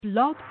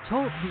Blog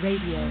Talk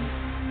Radio.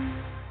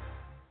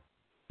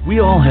 We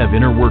all have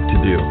inner work to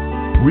do.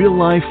 Real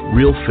Life,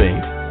 Real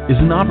Faith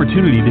is an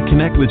opportunity to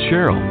connect with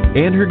Cheryl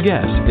and her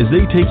guests as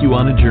they take you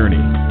on a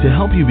journey to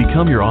help you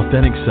become your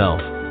authentic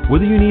self.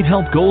 Whether you need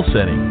help goal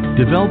setting,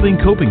 developing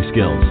coping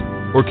skills,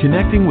 or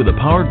connecting with a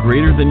power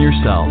greater than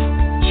yourself,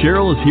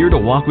 Cheryl is here to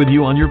walk with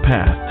you on your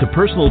path to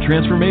personal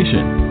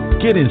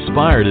transformation. Get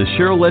inspired as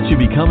Cheryl lets you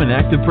become an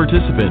active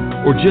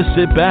participant or just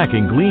sit back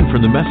and glean from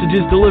the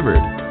messages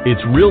delivered.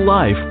 It's Real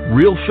Life,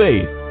 Real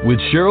Faith with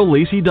Cheryl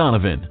Lacey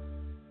Donovan.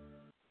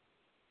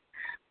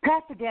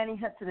 Pastor Danny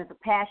Hudson is a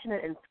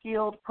passionate and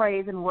skilled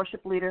praise and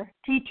worship leader,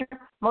 teacher,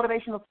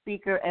 motivational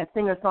speaker, and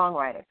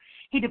singer-songwriter.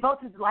 He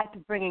devotes his life to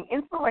bringing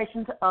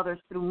inspiration to others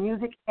through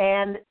music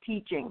and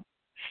teaching.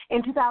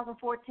 In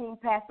 2014,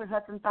 Pastor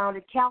Hudson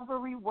founded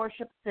Calvary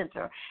Worship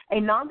Center,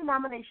 a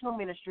non-denominational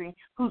ministry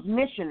whose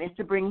mission is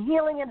to bring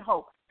healing and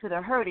hope to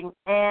the hurting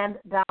and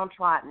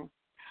downtrodden.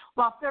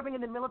 While serving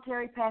in the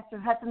military, Pastor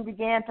Hudson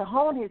began to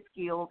hone his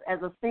skills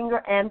as a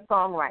singer and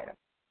songwriter.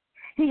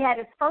 He had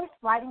his first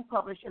writing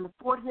published in the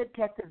Fort Hood,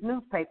 Texas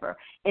newspaper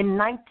in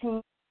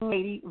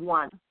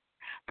 1981.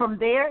 From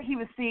there, he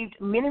received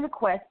many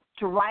requests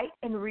to write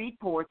and read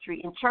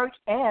poetry in church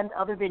and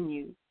other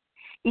venues.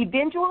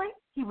 Eventually,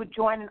 he would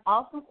join an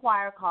awesome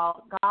choir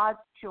called God's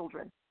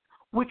Children,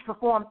 which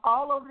performed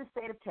all over the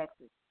state of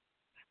Texas.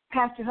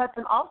 Pastor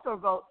Hudson also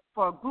wrote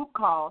for a group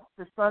called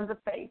the Sons of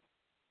Faith,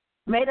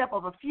 made up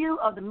of a few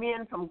of the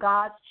men from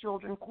God's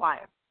Children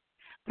Choir.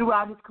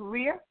 Throughout his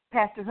career,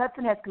 Pastor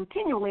Hudson has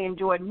continually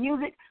enjoyed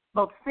music,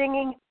 both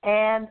singing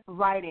and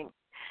writing.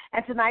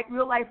 And tonight,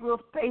 Real Life, Real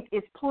Faith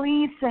is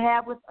pleased to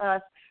have with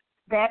us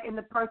that in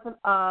the person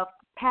of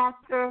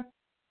Pastor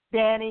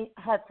Danny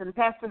Hudson.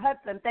 Pastor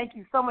Hudson, thank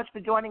you so much for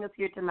joining us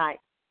here tonight.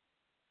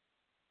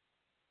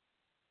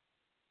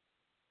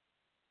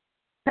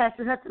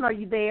 Pastor Hudson, are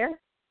you there?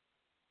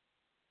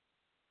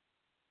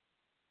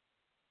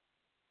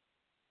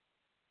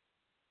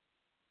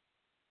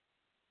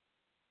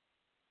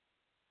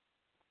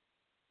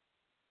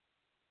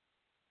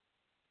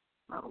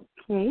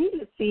 Okay,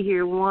 let's see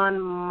here one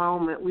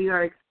moment. We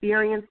are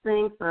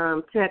experiencing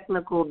some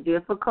technical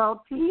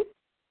difficulties.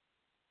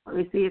 Let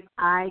me see if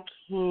I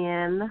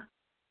can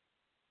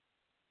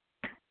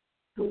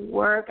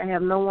work. I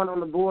have no one on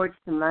the boards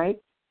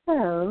tonight,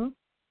 so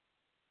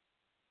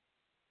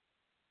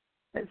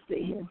let's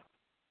see here.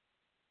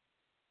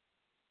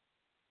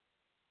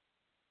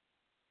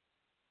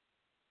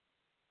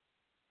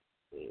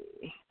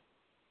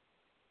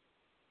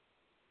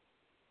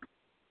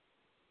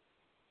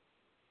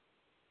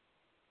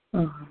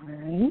 All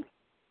right.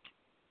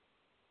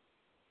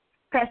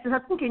 Pastor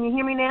Hudson, can you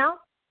hear me now?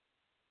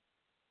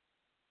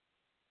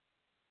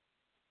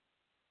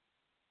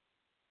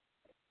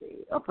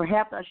 Or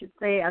perhaps I should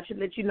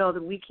let you know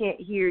that we can't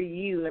hear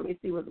you. Let me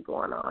see what's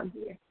going on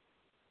here.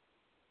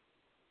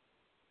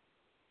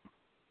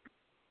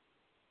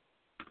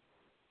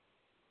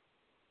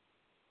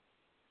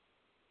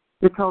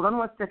 Just hold on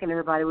one second,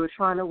 everybody. We're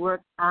trying to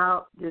work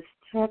out this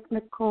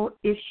technical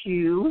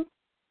issue.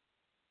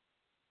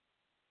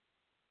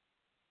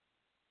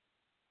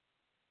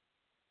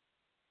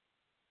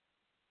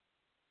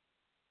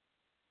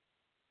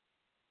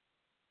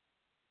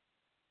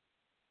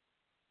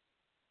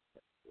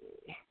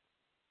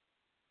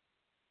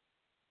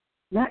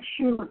 Not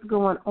sure what's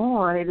going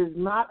on. It is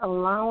not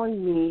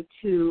allowing me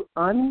to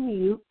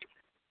unmute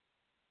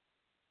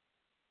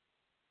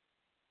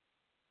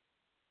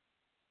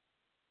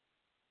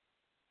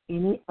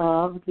any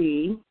of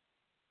the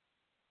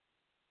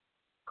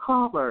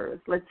callers.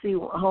 Let's see.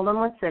 Hold on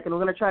one second. We're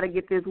going to try to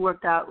get this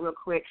worked out real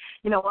quick.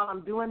 While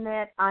I'm doing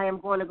that, I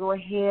am going to go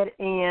ahead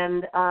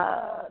and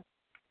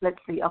let's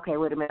see. Okay,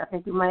 wait a minute. I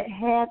think we might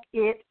have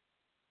it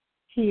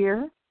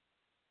here.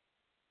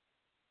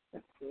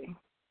 Let's see.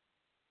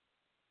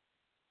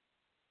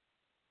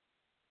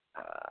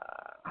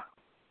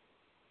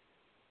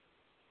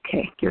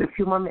 Okay, give it a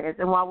few more minutes.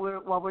 And while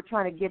we're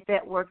trying to get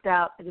that worked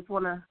out, I just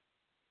want to.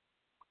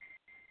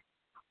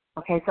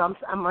 Okay, so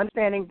I'm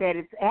understanding that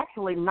it's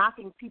actually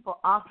knocking people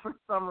off for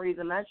some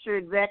reason. Not sure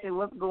exactly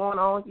what's going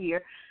on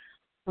here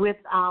with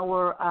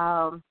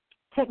our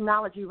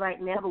technology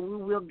right now, but we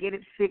will get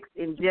it fixed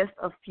in just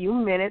a few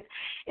minutes.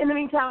 In the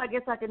meantime, I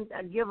guess I can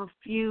give a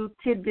few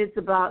tidbits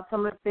about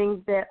some of the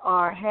things that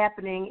are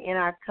happening in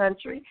our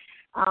country.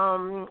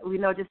 We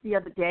know just the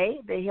other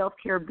day the health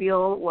care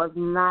bill was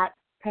not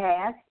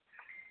passed.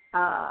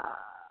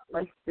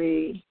 Let's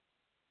see.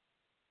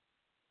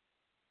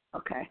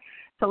 Okay.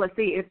 So let's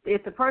see.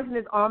 If the person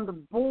is on the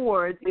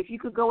board, if you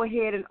could go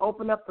ahead and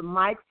open up the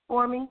mics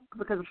for me,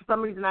 because for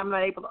some reason I'm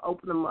not able to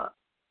open them up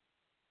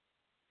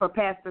for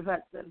Pastor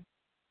Hudson.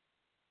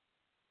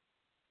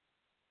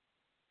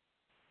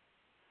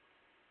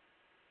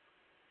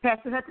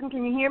 Pastor Hudson,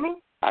 can you hear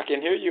me? I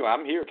can hear you.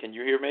 I'm here. Can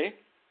you hear me?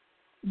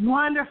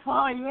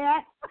 Wonderful,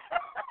 yes.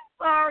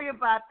 Sorry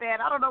about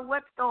that. I don't know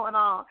what's going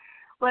on.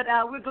 But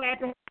we're glad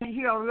to have you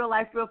here on Real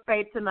Life, Real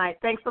Faith tonight.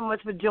 Thanks so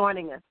much for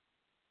joining us.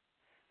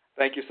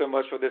 Thank you so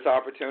much for this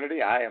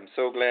opportunity. I am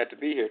so glad to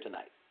be here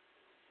tonight.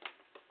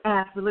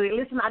 Absolutely.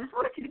 Listen, I just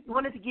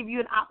wanted to give you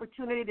an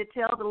opportunity to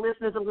tell the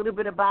listeners a little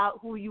bit about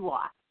who you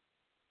are.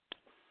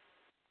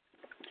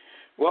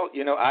 Well,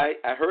 I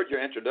heard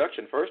your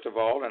introduction, first of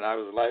all, and I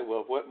was like,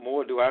 well, what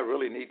more do I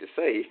really need to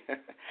say?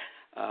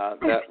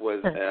 That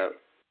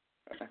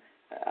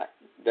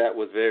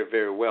was very,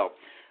 very well.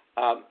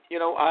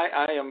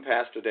 I am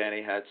Pastor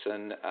Danny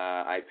Hudson.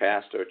 I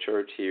pastor a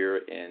church here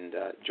in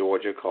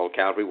Georgia called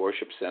Calvary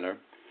Worship Center.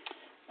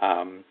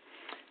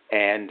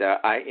 And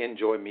I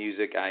enjoy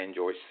music. I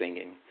enjoy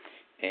singing.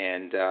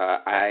 And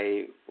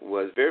I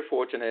was very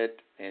fortunate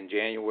in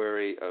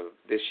January of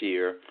this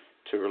year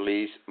to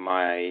release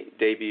my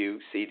debut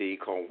CD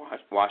called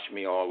Wash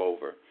Me All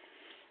Over,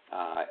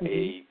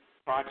 a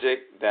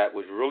project that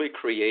was really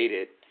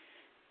created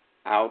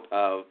out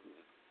of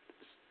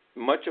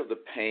much of the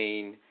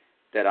pain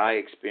that I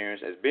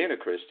experienced as being a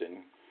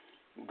Christian,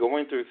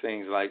 going through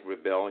things like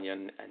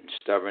rebellion and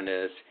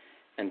stubbornness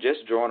and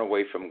just drawing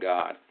away from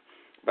God.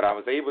 But I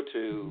was able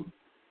to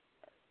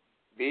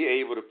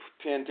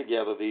pen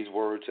together these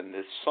words in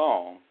this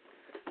song,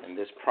 in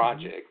this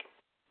project,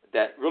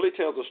 that really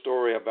tells a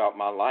story about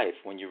my life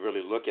when you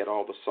really look at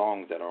all the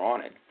songs that are on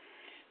it.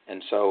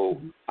 And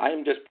so I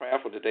am just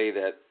prayerful today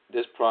that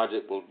this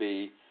project will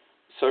be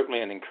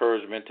certainly an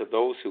encouragement to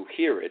those who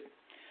hear it,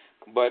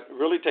 but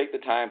really take the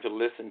time to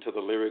listen to the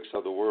lyrics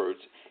of the words.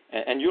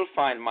 And you'll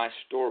find my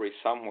story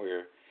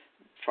somewhere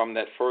from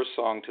that first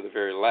song to the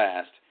very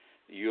last.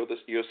 You'll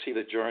see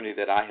the journey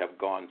that I have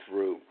gone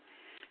through.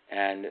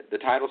 And the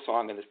title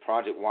song in this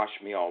project, Wash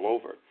Me All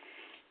Over,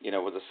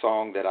 was a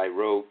song that I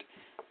wrote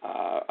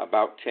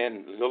about a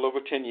little over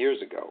 10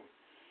 years ago.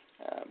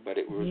 But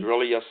it was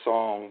really a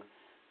song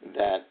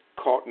that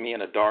caught me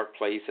in a dark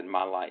place in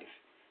my life.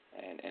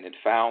 And it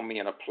found me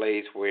in a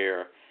place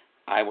where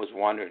I was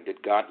wondering,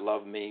 did God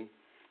love me?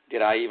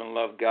 Did I even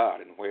love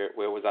God? And where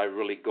was I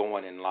really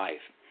going in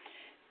life?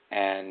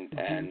 And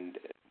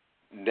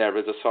there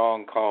is a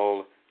song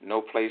called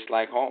No Place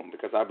Like Home,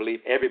 because I believe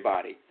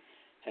everybody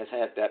has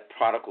had that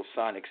prodigal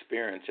son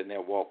experience in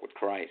their walk with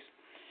Christ.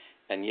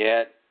 And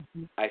yet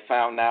I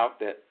found out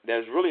that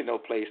there's really no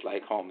place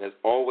like home. There's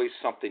always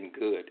something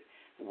good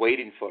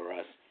waiting for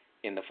us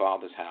in the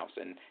Father's house.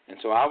 And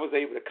so I was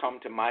able to come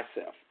to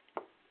myself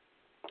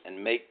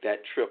and make that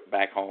trip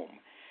back home.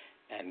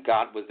 And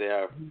God was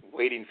there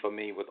waiting for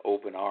me with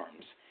open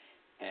arms.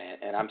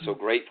 And I'm so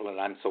grateful and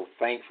I'm so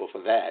thankful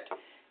for that.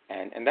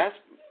 And that's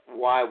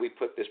why we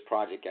put this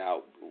project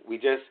out. We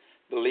just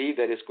believe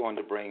that it's going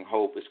to bring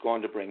hope, it's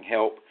going to bring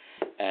help,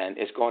 and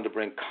it's going to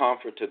bring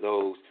comfort to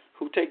those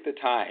who take the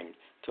time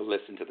to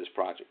listen to this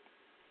project.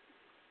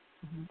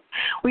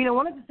 Well,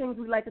 one of the things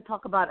we like to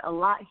talk about a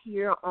lot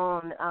here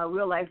on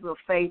Real Life, Real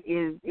Faith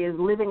is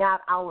living out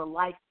our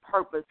life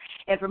purpose.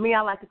 And for me,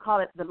 I like to call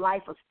it the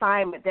life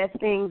assignment, that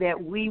thing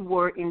that we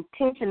were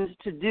intentioned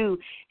to do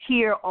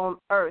here on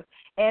earth.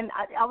 And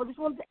I just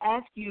wanted to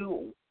ask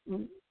you,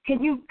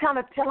 can you kind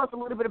of tell us a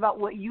little bit about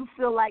what you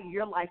feel like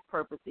your life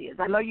purpose is?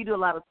 I know you do a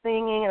lot of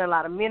singing and a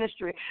lot of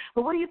ministry,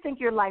 but what do you think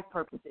your life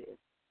purpose is?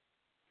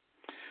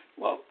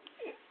 Well,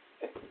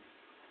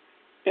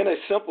 in a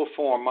simple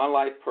form, my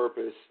life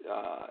purpose,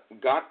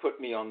 God put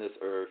me on this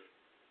earth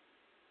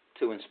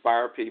to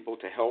inspire people,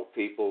 to help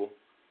people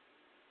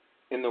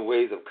in the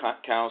ways of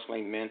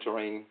counseling,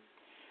 mentoring,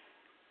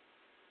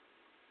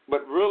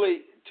 but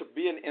really to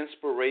be an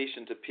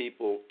inspiration to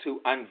people to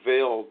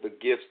unveil the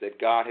gifts that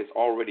God has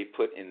already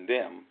put in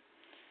them,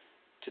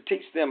 to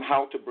teach them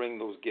how to bring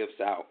those gifts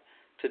out,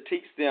 to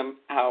teach them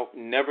how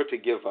never to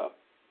give up,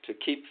 to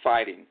keep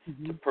fighting,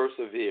 to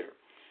persevere.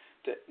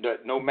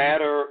 That no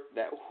matter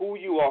who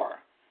you are,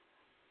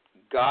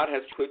 God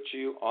has put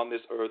you on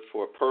this earth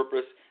for a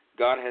purpose.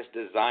 God has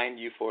designed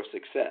you for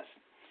success.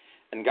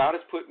 And God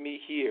has put me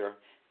here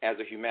as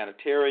a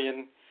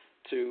humanitarian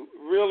to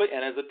really,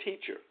 and as a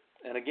teacher,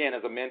 and again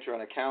as a mentor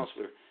and a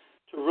counselor,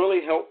 to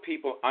really help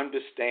people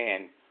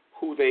understand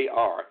who they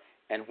are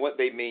and what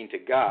they mean to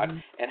God,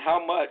 and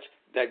how much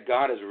that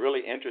God is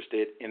really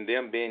interested in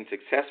them being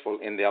successful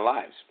in their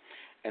lives.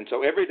 And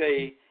so every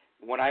day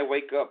when I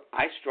wake up,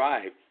 I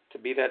strive to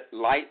be that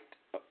light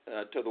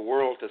to the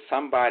world, to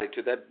somebody,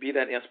 be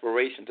that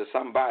inspiration to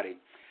somebody,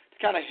 to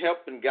kind of help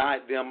and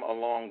guide them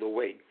along the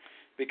way.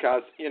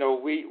 Because,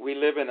 we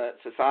live in a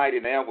society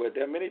now where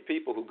there are many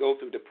people who go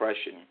through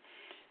depression.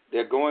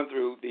 They're going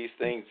through these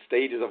things,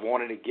 stages of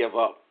wanting to give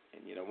up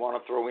and,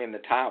 want to throw in the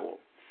towel.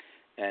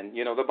 And,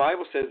 the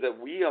Bible says that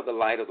we are the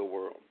light of the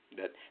world,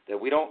 that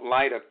we don't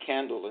light a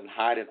candle and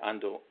hide it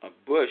under a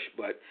bush,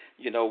 but,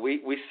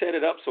 we set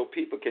it up so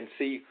people can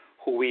see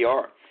who we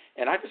are.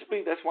 And I just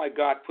believe that's why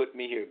God put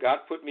me here. God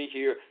put me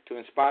here to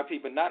inspire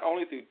people, not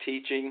only through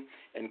teaching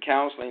and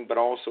counseling, but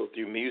also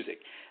through music.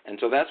 And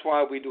so that's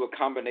why we do a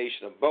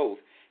combination of both,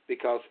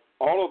 because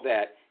all of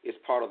that is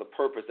part of the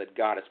purpose that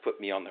God has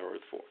put me on the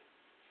earth for.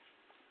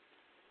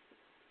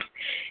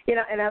 You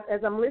know, and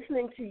as I'm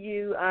listening to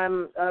you,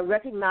 I'm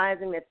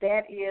recognizing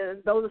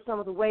those are some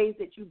of the ways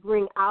that you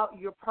bring out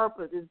your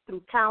purpose is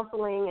through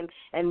counseling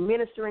and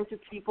ministering to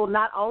people,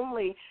 not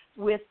only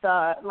with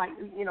the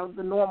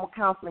normal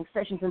counseling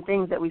sessions and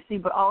things that we see,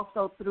 but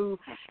also through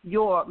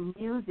your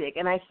music.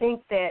 And I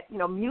think that,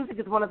 music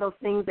is one of those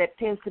things that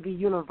tends to be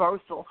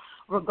universal,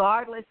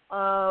 regardless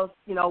of,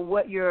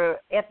 what your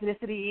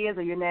ethnicity is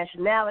or your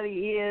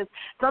nationality is.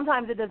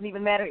 Sometimes it doesn't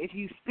even matter if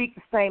you speak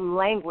the same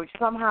language.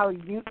 Somehow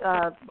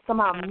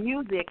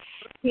music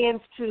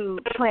tends to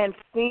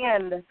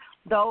transcend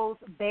those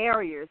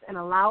barriers and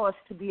allow us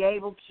to be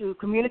able to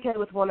communicate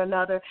with one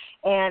another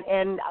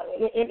and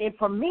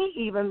for me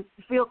even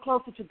feel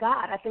closer to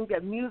God. I think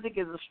that music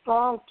is a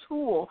strong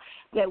tool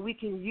that we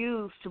can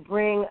use to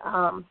bring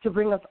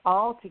us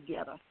all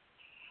together.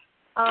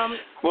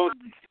 Go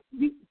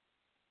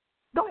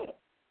ahead.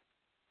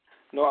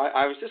 No,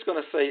 I was just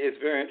going to say it's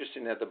very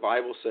interesting that the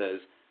Bible says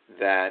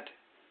that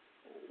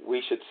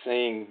we should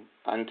sing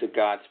unto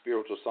God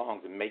spiritual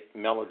songs and make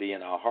melody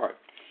in our heart.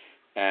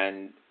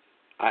 And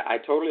I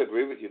totally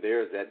agree with you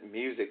there that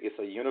music is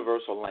a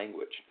universal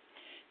language.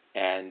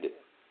 And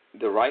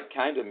the right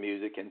kind of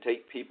music can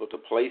take people to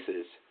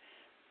places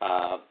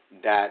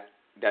that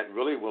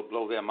really will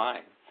blow their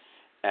mind.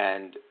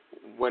 And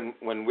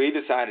when we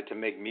decided to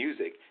make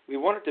music, we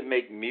wanted to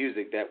make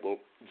music that will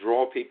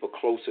draw people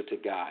closer to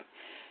God.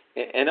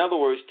 In other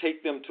words,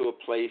 take them to a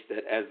place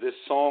that as this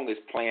song is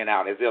playing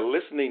out, as they're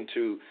listening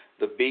to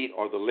the beat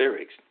or the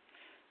lyrics,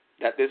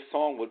 that this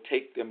song will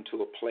take them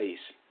to a place.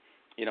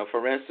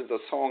 For instance, a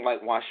song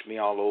like Wash Me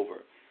All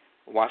Over.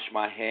 Wash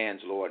my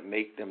hands, Lord,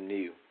 make them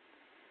new.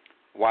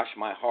 Wash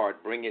my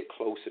heart, bring it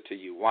closer to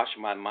you. Wash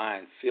my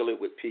mind, fill it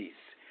with peace.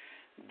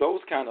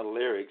 Those kind of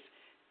lyrics,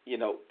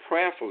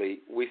 prayerfully,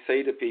 we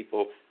say to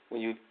people,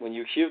 when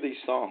you hear these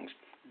songs,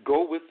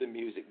 go with the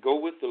music, go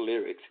with the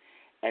lyrics,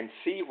 and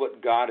see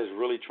what God is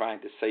really trying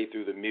to say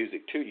through the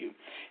music to you.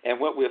 And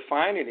what we're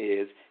finding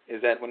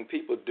is that when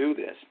people do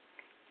this,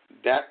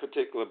 that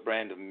particular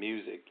brand of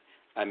music,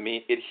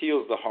 it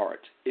heals the heart.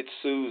 It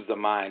soothes the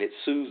mind. It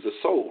soothes the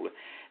soul.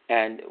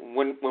 And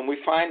when we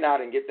find out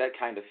and get that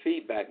kind of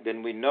feedback,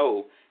 then we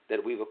know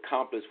that we've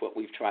accomplished what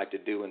we've tried to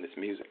do in this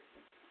music.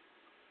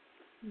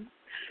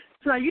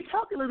 So you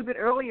talked a little bit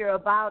earlier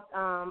about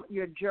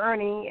your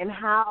journey and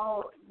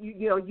how,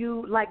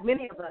 you, like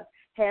many of us,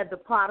 had the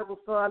prodigal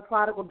son,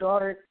 prodigal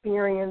daughter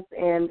experience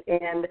and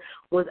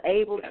was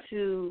able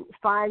to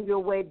find your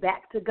way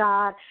back to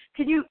God.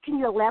 Can you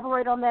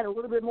elaborate on that a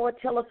little bit more?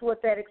 Tell us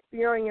what that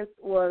experience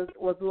was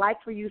like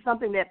for you,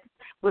 something that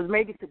was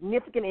maybe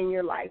significant in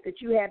your life that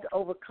you had to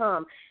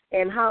overcome,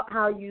 and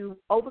how you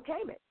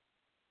overcame it.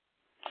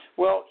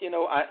 Well,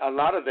 a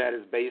lot of that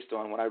is based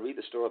on when I read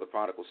the story of the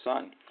prodigal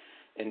son.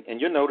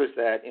 And you'll notice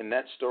that in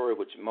that story,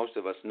 which most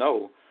of us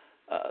know,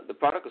 the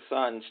prodigal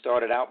son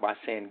started out by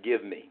saying,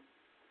 give me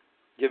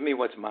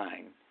what's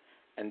mine.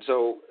 And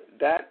so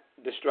that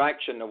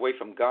distraction away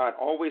from God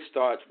always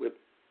starts with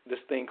this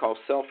thing called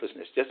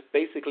selfishness, just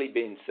basically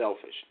being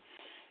selfish.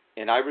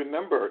 And I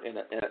remember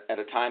at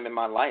a time in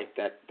my life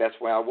that's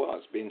where I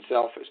was, being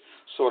selfish,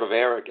 sort of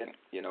arrogant.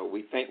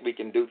 We think we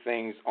can do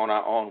things on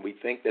our own. We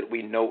think that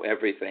we know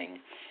everything.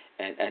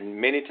 And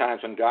many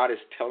times when God is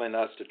telling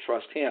us to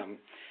trust him,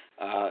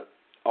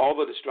 all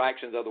the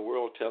distractions of the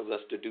world tells us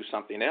to do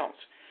something else.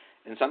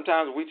 And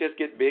sometimes we just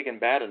get big and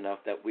bad enough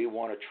that we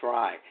want to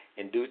try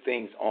and do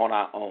things on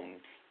our own,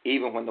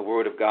 even when the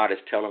Word of God is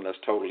telling us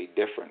totally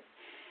different.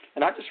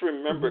 And I just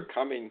remember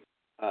coming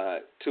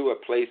to a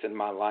place in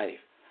my life,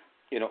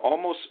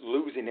 almost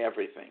losing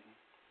everything.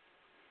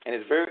 And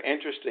it's very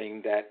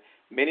interesting that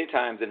many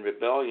times in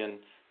rebellion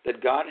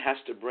that God has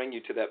to bring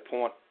you to that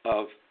point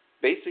of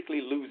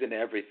basically losing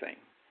everything.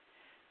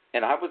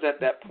 And I was at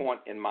that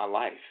point in my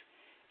life,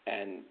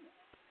 and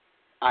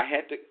I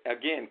had to,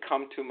 again,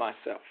 come to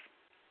myself.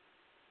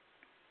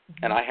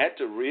 And I had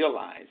to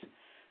realize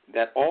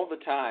that all the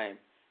time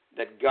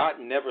that God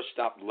never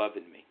stopped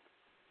loving me,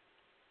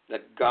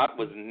 that God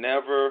was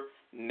never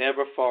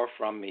far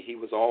from me. He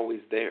was always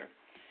there.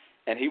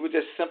 And he was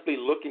just simply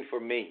looking for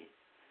me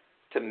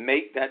to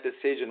make that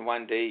decision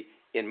one day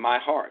in my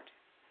heart,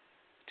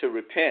 to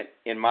repent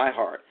in my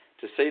heart,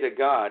 to say to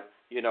God,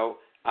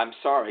 I'm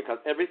sorry, because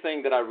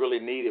everything that I really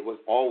needed was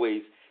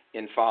always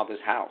in Father's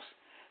house.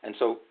 And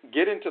so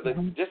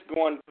just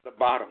going to the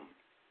bottom,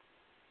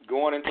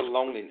 going into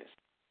loneliness,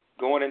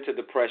 going into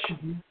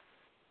depression,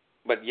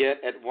 but yet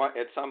at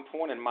some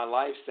point in my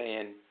life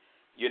saying,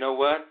 you know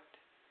what,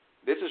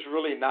 this is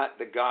really not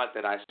the God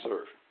that I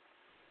serve.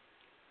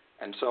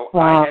 And so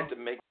I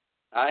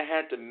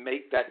had to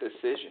make that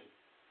decision,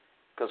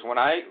 because when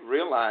I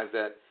realized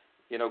that,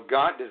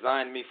 God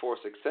designed me for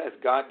success.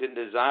 God didn't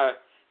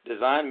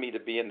design me to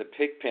be in the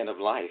pigpen of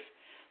life.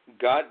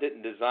 God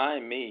didn't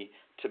design me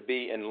to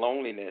be in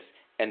loneliness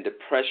and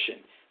depression.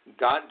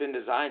 God didn't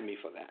design me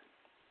for that.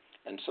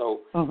 And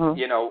so,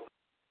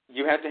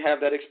 you had to have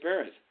that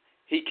experience.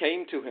 He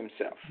came to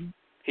himself.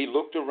 He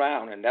looked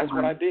around, and that's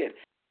what I did.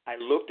 I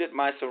looked at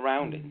my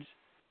surroundings,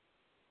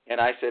 And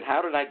I said,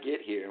 how did I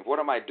get here, and what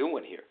am I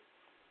doing here?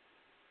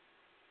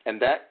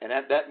 And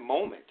at that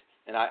moment,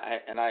 and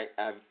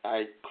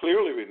I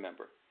clearly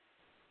remember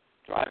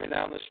driving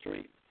down the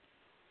street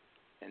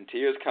and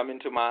tears come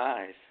into my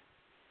eyes,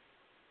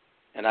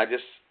 and I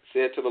just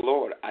said to the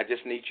Lord, I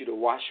just need you to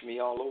wash me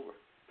all over.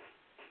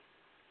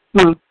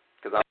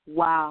 Because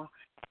wow.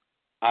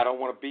 I don't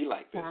want to be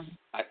like this.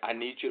 I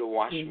need you to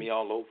wash me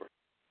all over,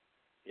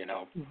 you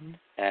know.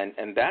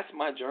 And that's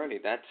my journey.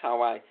 That's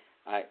how I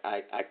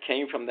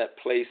came from that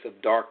place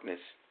of darkness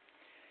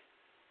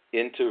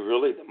into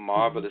really the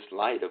marvelous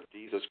light of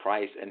Jesus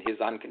Christ and his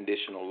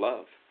unconditional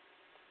love.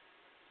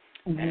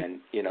 And,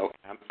 you know,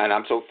 and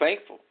I'm so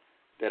thankful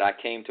that I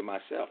came to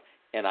myself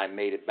and I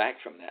made it back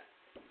from that.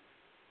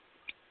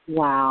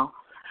 Wow.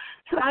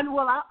 So I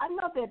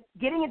know that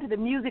getting into the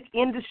music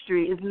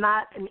industry is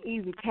not an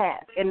easy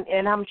task,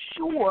 and I'm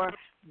sure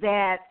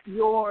that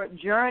your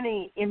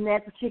journey in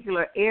that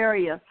particular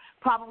area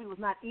probably was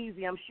not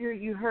easy. I'm sure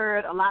you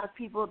heard a lot of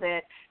people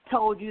that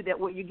told you that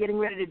what you're getting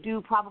ready to do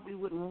probably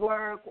wouldn't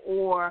work,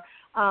 or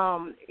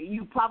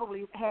you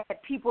probably had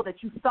people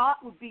that you thought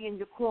would be in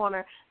your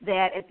corner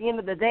that at the end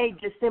of the day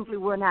just simply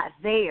were not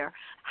there.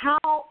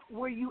 How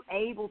were you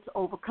able to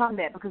overcome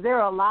that? Because there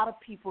are a lot of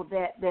people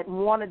that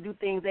want to do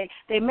things.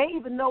 They may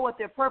even know what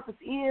their purpose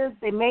is.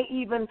 They may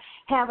even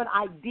have an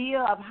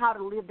idea of how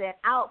to live that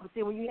out. But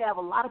then when you have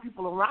a lot of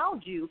people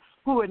around you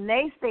who are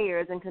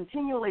naysayers and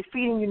continually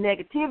feeding you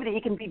negativity,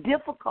 it can be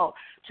difficult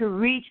to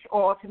reach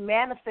or to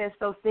manifest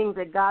those things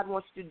that God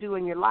wants you to do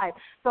in your life.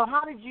 So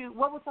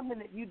what was something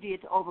that you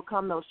did to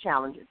overcome those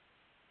challenges?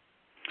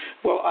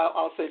 Well,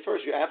 I'll say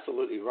first, you're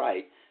absolutely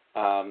right.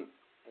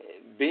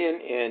 Being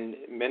in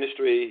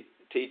ministry,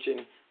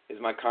 teaching is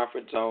my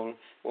comfort zone.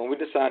 When we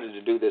decided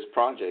to do this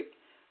project,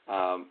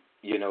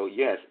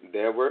 yes,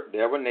 there were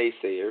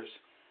naysayers.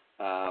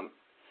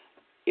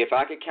 If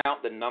I could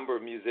count the number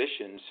of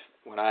musicians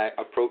when I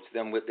approached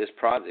them with this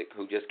project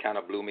who just kind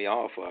of blew me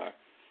off or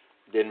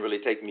didn't really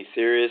take me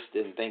serious,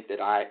 didn't think that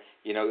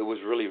it was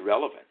really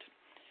relevant.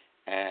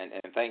 And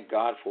thank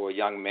God for a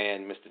young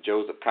man, Mr.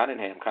 Joseph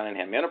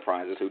Cunningham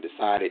Enterprises, who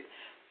decided,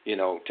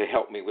 to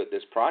help me with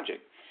this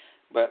project.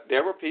 But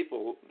there were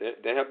people,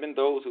 there have been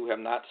those who have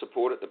not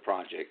supported the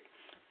project,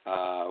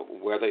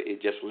 whether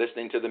it's just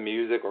listening to the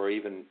music or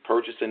even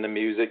purchasing the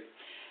music.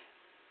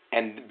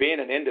 And being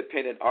an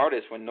independent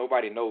artist when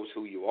nobody knows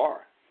who you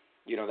are,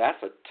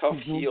 that's a tough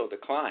hill to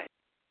climb,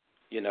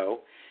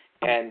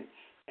 And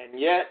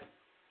yet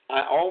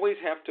I always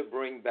have to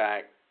bring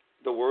back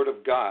the Word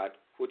of God,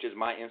 which is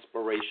my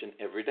inspiration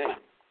every day.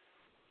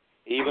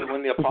 Even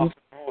when the Apostle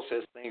Paul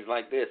says things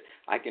like this,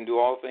 I can do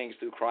all things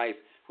through Christ,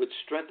 which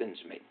strengthens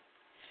me.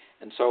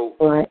 And so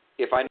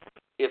if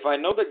I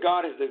know that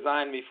God has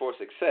designed me for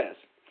success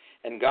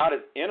and God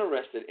is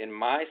interested in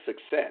my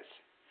success,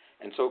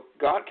 and so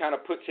God kind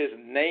of puts his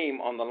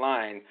name on the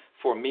line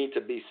for me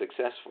to be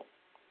successful.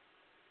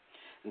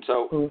 And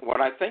so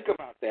when I think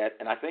about that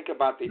and I think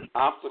about the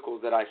obstacles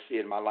that I see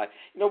in my life,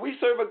 we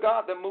serve a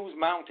God that moves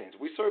mountains.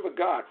 We serve a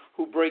God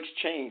who breaks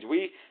chains.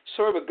 We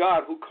serve a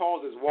God who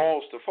causes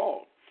walls to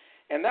fall.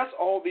 And that's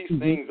all these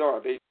things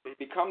are. They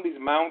become these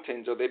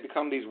mountains or they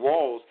become these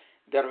walls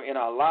that are in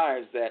our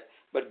lives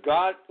but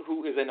God,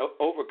 who is an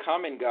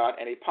overcoming God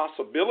and a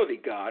possibility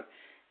God,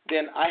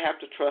 then I have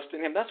to trust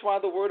in him. That's why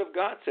the Word of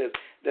God says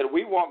that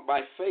we walk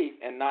by faith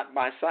and not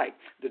by sight.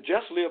 The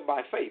just live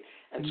by faith.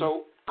 And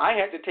so I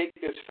had to take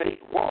this faith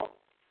walk,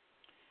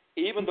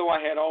 even though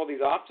I had all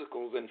these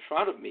obstacles in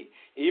front of me,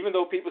 even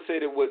though people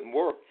said it wouldn't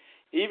work,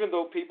 even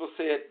though people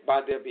said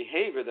by their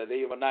behavior that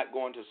they were not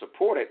going to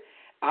support it.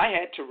 I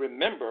had to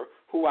remember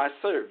who I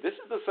serve. This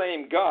is the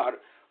same God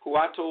who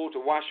I told to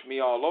wash me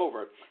all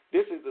over.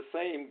 This is the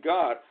same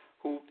God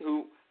who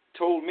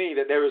told me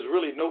that there is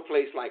really no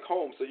place like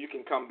home, so you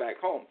can come back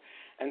home.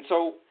 And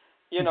so,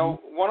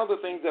 one of the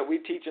things that we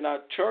teach in our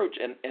church,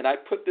 and I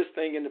put this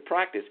thing into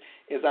practice,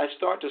 is I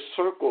start to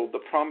circle the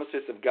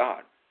promises of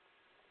God.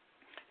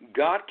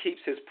 God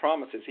keeps his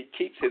promises. He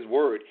keeps his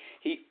word.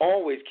 He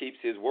always keeps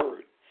his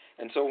word.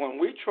 And so when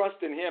we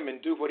trust in him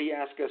and do what he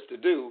asks us to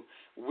do,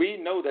 we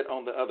know that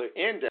on the other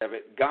end of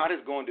it, God is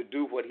going to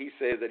do what he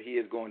says that he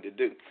is going to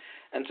do.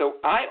 And so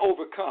I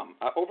overcome.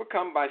 I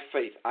overcome by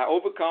faith. I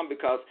overcome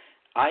because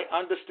I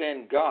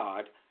understand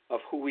God of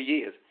who he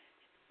is.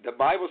 The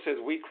Bible says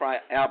we cry,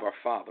 Abba,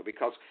 Father,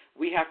 because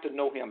we have to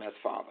know him as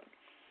Father.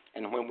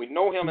 And when we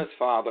know him as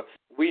Father,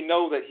 we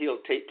know that he'll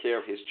take care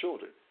of his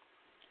children.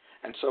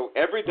 And so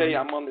every day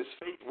I'm on this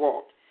faith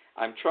walk.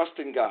 I'm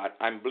trusting God.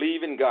 I'm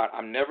believing God.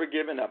 I'm never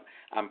giving up.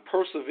 I'm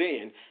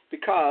persevering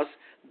because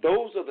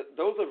those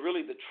are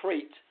really the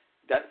traits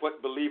that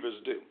what believers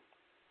do.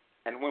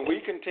 And when we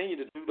continue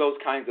to do those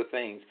kinds of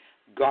things,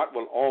 God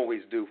will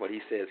always do what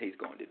he says he's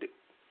going to do.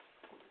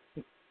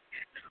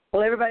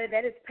 Well, everybody,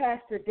 that is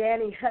Pastor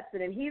Danny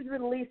Hudson, and he's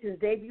released his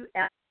debut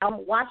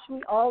album, Watch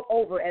Me All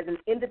Over, as an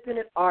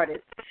independent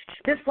artist.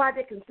 This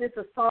project consists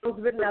of songs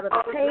written out of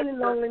the pain and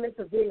loneliness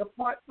of being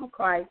apart from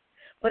Christ,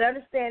 but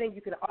understanding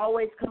you can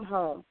always come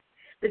home.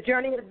 The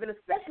journey has been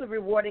especially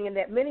rewarding in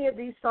that many of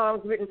these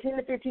songs written 10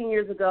 to 15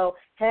 years ago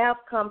have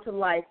come to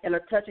life and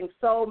are touching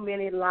so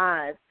many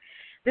lives.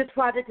 This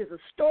project is a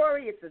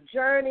story, it's a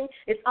journey,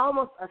 it's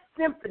almost a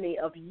symphony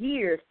of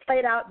years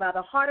played out by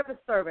the heart of a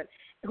servant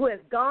who has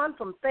gone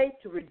from faith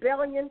to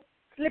rebellion,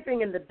 slipping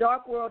in the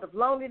dark world of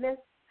loneliness.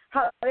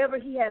 However,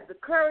 he has the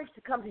courage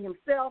to come to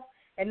himself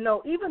and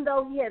know even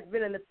though he has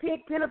been in the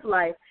pigpen of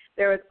life,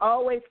 there is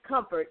always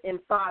comfort in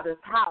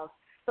Father's house.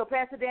 So,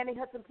 Pastor Danny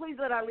Hudson, please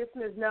let our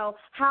listeners know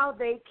how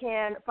they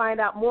can find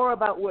out more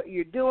about what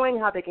you're doing,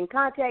 how they can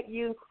contact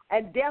you,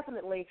 and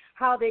definitely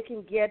how they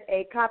can get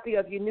a copy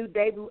of your new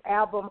debut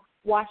album,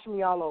 Wash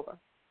Me All Over.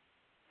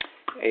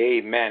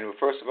 Amen. Well,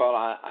 first of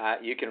all,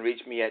 you can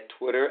reach me at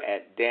Twitter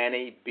at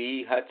Danny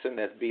B. Hudson.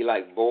 That's B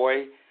like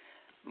boy.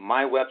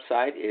 My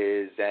website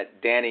is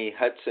at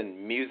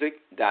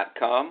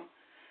DannyHudsonMusic.com.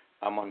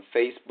 I'm on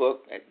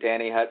Facebook at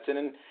Danny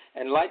Hudson.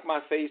 And like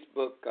my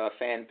Facebook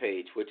fan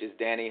page, which is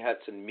Danny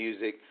Hudson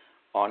Music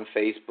on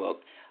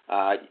Facebook.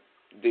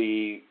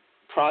 The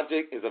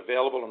project is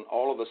available on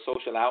all of the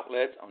social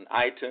outlets, on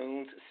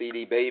iTunes,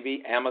 CD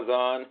Baby,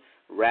 Amazon,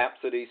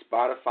 Rhapsody,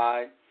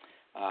 Spotify.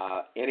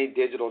 Any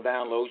digital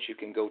downloads, you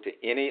can go to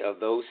any of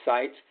those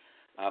sites.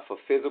 For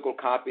physical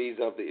copies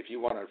if you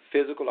want a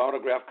physical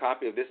autographed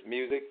copy of this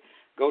music,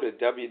 go to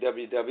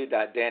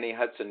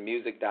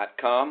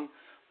www.DannyHudsonMusic.com,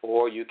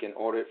 or you can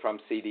order it from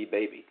CD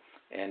Baby.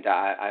 And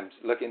I'm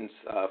looking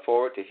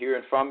forward to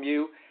hearing from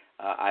you.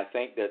 I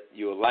think that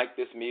you'll like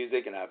this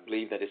music, and I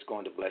believe that it's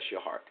going to bless your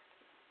heart.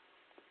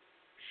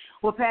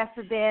 Well,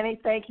 Pastor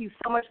Danny, thank you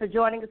so much for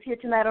joining us here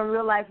tonight on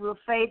Real Life, Real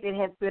Faith. It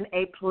has been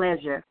a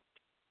pleasure.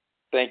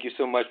 Thank you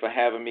so much for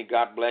having me.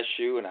 God bless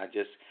you, and I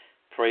just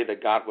pray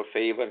that God will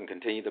favor and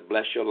continue to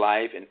bless your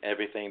life and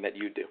everything that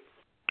you do.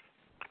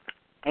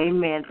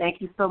 Amen.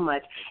 Thank you so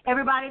much.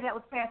 Everybody, that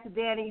was Pastor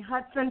Danny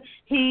Hudson.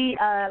 He,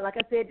 like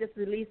I said, just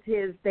released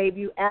his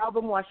debut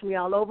album, Wash Me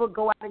All Over.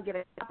 Go out and get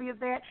a copy of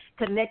that.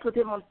 Connect with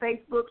him on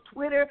Facebook,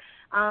 Twitter,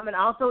 and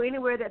also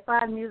anywhere that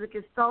fine music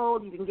is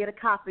sold. You can get a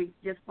copy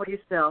just for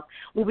yourself.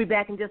 We'll be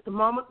back in just a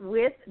moment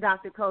with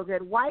Dr.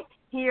 Cozette White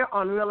here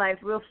on Real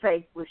Life, Real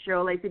Faith with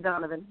Cheryl Lacey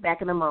Donovan.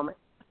 Back in a moment.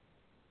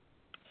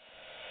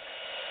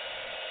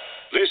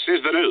 This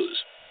is the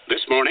news.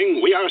 This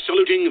morning, we are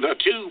saluting the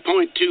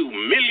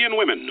 2.2 million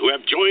women who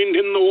have joined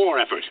in the war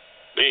effort.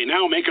 They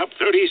now make up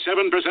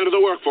 37% of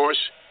the workforce,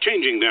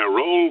 changing their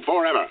role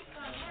forever.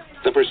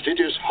 The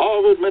prestigious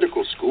Harvard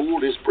Medical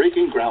School is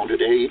breaking ground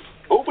today,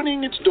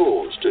 opening its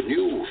doors to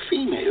new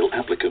female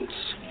applicants.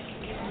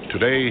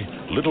 Today,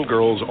 little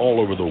girls all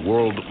over the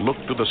world look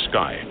to the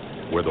sky,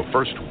 where the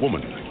first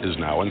woman is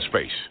now in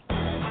space.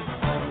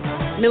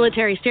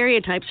 Military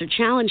stereotypes are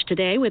challenged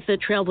today with the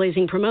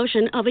trailblazing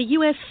promotion of a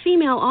U.S.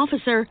 female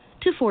officer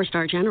to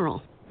four-star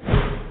general.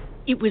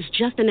 It was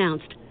just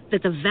announced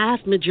that the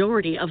vast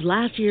majority of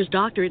last year's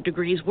doctorate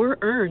degrees were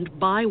earned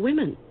by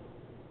women.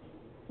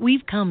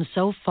 We've come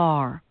so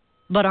far,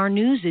 but our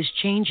news is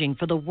changing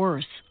for the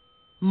worse.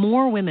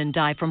 More women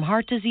die from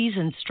heart disease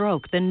and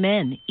stroke than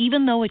men,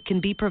 even though it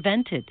can be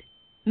prevented.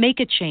 Make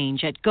a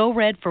change at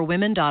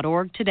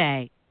GoRedForWomen.org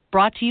today.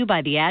 Brought to you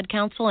by the Ad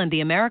Council and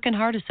the American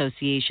Heart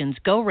Association's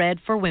Go Red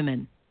for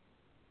Women.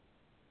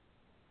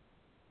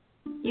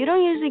 You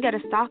don't usually get a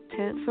stock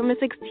tip from a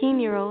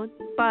 16-year-old,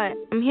 but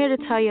I'm here to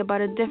tell you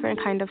about a different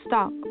kind of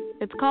stock.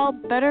 It's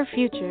called Better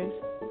Futures,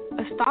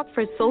 a stock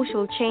for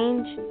social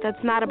change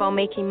that's not about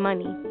making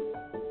money.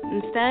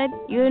 Instead,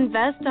 you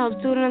invest to help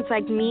students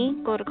like me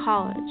go to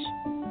college.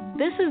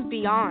 This is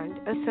beyond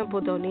a simple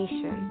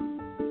donation.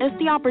 It's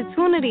the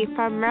opportunity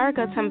for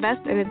America to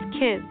invest in its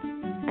kids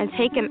and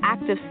take an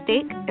active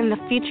stake in the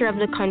future of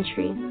the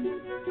country.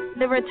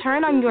 The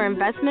return on your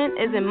investment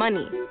isn't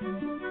money.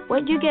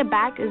 What you get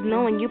back is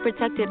knowing you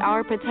protected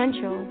our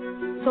potential.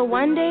 So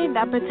one day,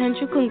 that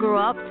potential can grow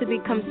up to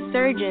become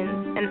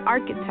surgeons and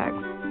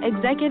architects,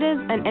 executives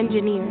and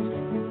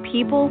engineers,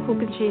 people who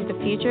can change the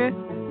future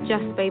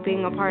just by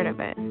being a part of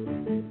it.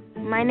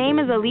 My name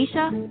is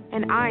Alicia,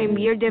 and I am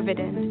your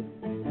dividend.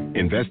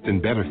 Invest in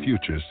better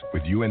futures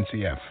with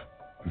UNCF.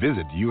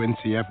 Visit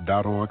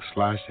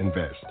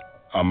uncf.org/invest.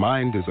 A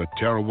mind is a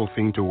terrible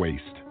thing to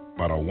waste,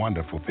 but a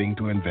wonderful thing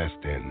to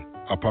invest in.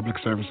 A public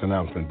service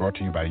announcement brought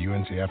to you by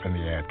UNCF and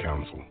the Ad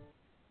Council.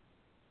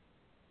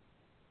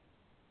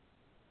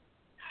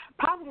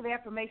 Positive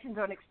affirmations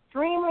are an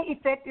extremely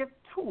effective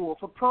tool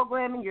for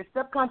programming your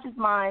subconscious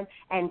mind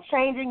and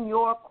changing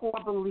your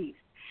core beliefs.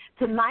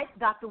 Tonight,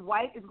 Dr.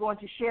 White is going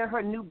to share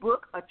her new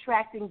book,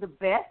 Attracting the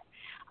Best.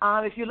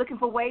 If you're looking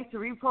for ways to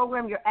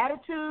reprogram your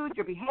attitude,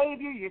 your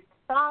behavior, your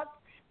thoughts,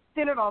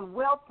 centered on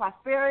wealth,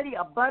 prosperity,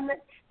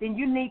 abundance, then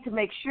you need to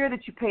make sure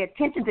that you pay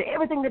attention to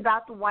everything that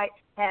Dr. White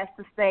has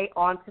to say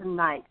on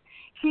tonight.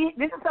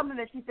 This is something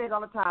that she says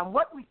all the time.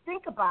 What we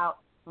think about,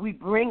 we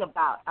bring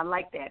about. I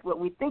like that. What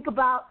we think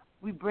about,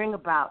 we bring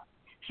about.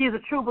 She is a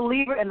true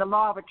believer in the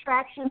law of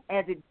attraction,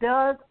 as it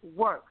does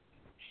work.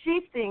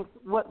 She thinks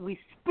what we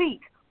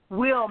speak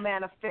will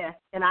manifest,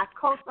 and I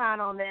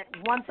co-sign on that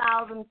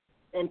 1,000%.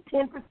 and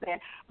 10%,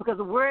 because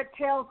the word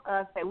tells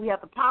us that we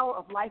have the power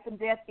of life and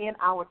death in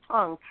our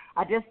tongue.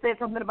 I just said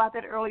something about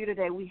that earlier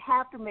today. We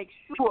have to make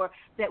sure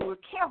that we're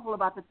careful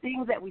about the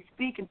things that we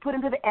speak and put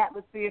into the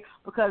atmosphere,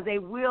 because they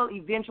will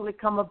eventually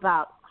come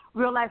about.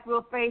 Real Life,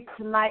 Real Faith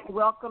tonight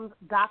welcomes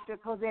Dr.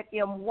 Cozette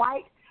M.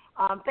 White.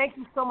 Thank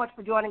you so much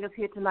for joining us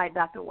here tonight,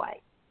 Dr.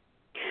 White.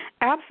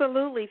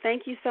 Absolutely.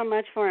 Thank you so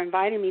much for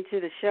inviting me to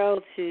the show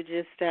to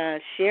just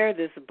share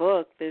this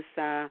book, this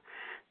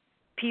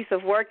piece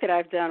of work that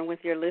I've done with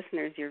your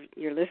listeners,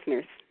 your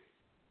listeners.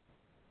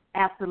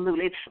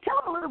 Absolutely.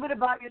 Tell them a little bit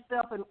about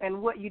yourself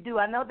and what you do.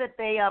 I know that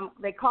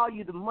they call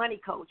you the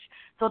money coach,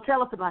 so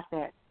tell us about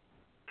that.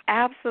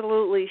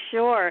 Absolutely,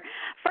 sure.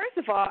 First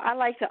of all, I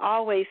like to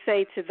always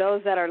say to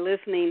those that are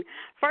listening,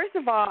 first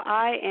of all,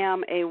 I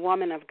am a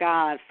woman of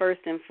God, first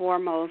and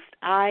foremost.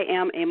 I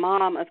am a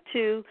mom of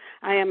two.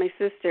 I am a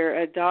sister,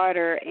 a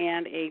daughter,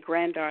 and a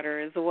granddaughter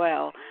as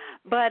well.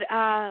 But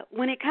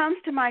when it comes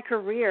to my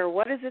career,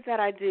 what is it that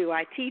I do?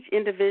 I teach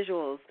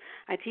individuals.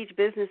 I teach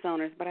business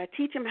owners, but I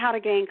teach them how to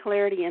gain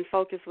clarity and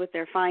focus with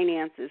their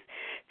finances,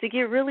 to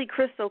get really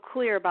crystal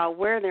clear about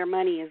where their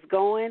money is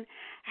going,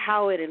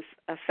 how it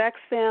affects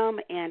them,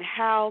 and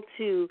how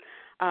to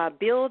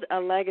build a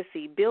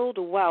legacy, build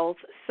wealth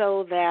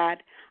so that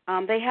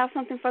they have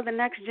something for the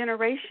next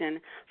generation.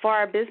 For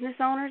our business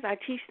owners, I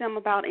teach them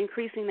about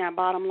increasing that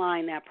bottom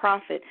line, that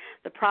profit,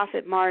 the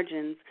profit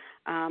margins,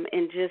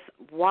 and just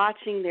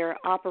watching their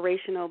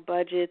operational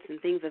budgets and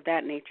things of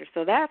that nature.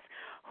 So that's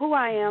who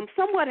I am,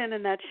 somewhat in a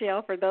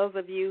nutshell, for those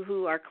of you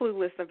who are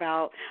clueless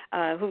about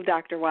who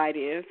Dr. White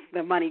is,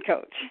 the money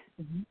coach.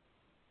 Mm-hmm.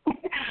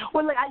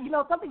 Well,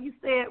 look, something you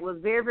said was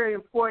very, very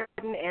important,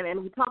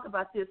 and we talk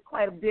about this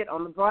quite a bit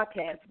on the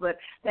broadcast, but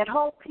that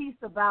whole piece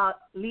about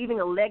leaving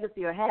a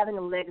legacy or having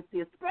a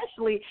legacy,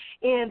 especially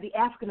in the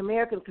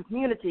African-American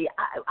community,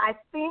 I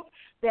think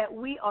that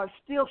we are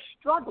still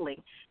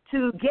struggling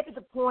to get to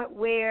the point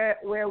where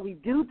we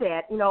do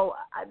that.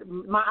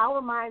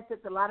 Our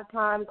mindsets a lot of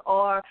times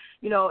are,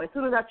 as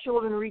soon as our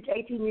children reach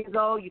 18 years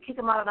old, you kick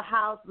them out of the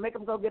house, make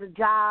them go get a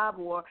job,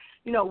 or,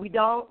 we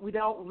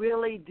don't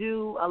really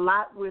do a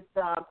lot with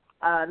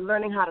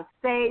learning how to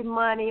save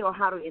money or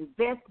how to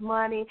invest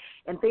money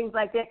and things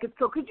like that.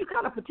 So could you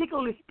kind of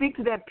particularly speak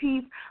to that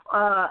piece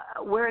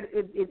where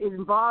it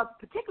involves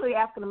particularly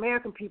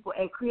African-American people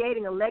and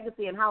creating a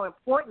legacy and how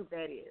important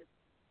that is?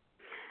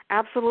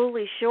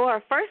 Absolutely,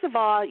 sure. First of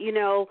all,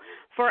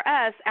 for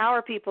us,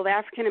 our people, the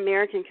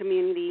African-American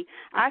community,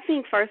 I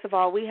think, first of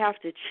all, we have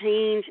to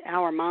change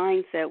our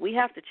mindset. We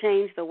have to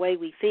change the way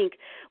we think.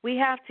 We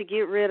have to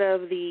get rid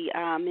of the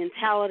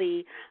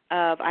mentality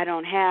of I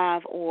don't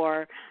have,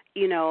 or,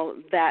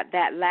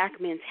 that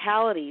lack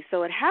mentality.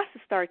 So it has to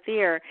start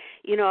there.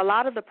 A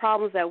lot of the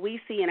problems that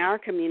we see in our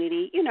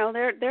community,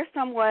 they're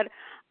somewhat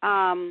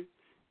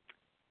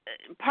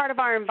part of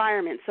our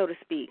environment, so to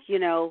speak.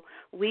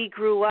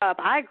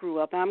 I grew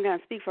up, and I'm going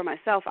to speak for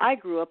myself, I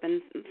grew up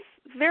in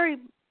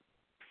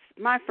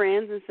my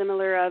friends and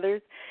similar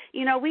others,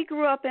 we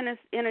grew up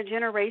in a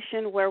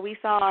generation where we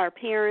saw our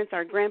parents,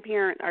 our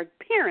grandparents, our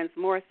parents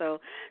more so,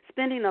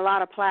 spending a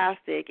lot of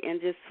plastic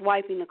and just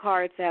swiping the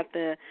cards at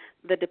the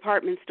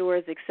department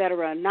stores, et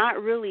cetera,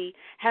 not really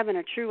having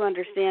a true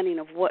understanding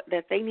of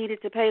that they needed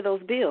to pay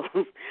those bills.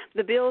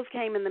 The bills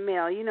came in the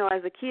mail.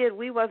 As a kid,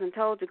 we wasn't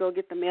told to go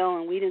get the mail,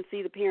 and we didn't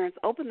see the parents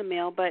open the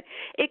mail, but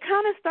it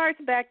kind of starts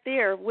back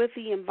there with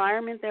the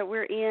environment that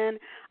we're in,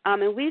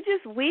 and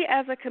we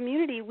as a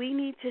community, we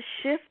need to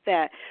shift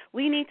that.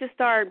 We need to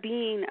start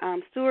being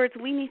stewards.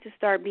 We need to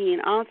start being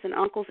aunts and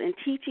uncles and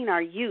teaching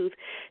our youth,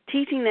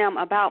 teaching them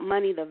about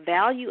money, the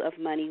value of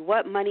money,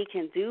 what money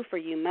can do for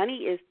you. Money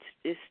is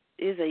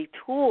a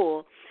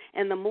tool,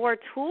 and the more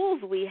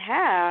tools we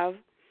have,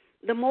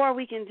 the more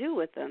we can do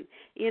with them.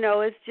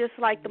 It's just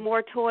like the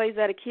more toys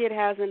that a kid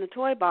has in a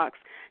toy box.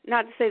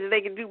 Not to say that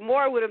they can do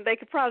more with them, they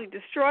could probably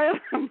destroy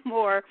them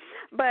more,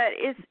 but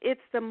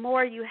it's the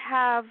more you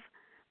have,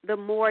 the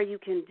more you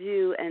can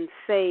do and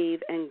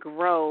save and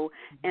grow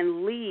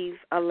and leave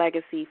a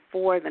legacy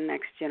for the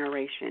next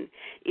generation.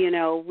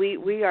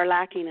 We are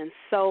lacking in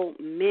so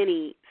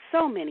many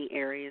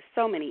areas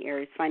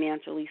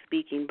financially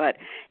speaking, but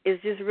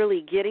it's just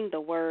really getting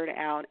the word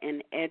out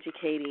and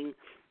educating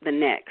the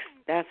next.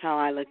 That's how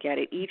I look at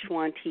it. Each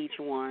one teach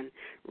one,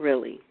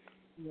 really.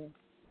 Yeah.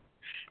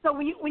 So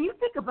when you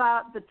think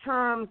about the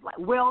terms like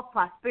wealth,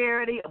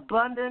 prosperity,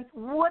 abundance,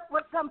 what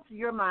comes to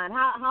your mind?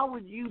 How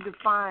would you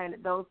define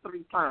those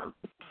three terms?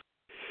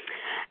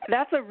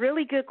 That's a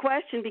really good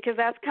question, because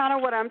that's kind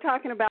of what I'm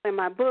talking about in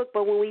my book.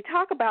 But when we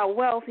talk about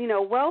wealth,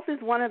 wealth is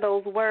one of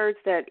those words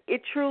that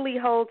it truly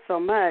holds so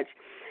much.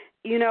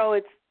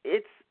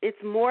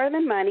 It's more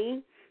than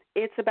money.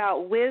 It's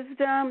about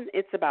wisdom.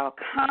 It's about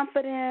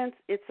confidence.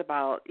 It's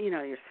about,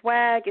 your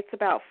swag. It's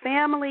about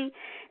family,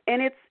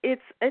 and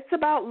it's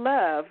about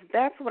love.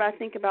 That's what I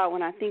think about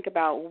when I think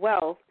about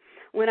wealth.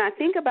 When I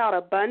think about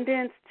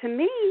abundance, to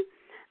me,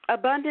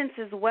 abundance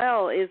as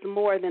well is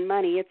more than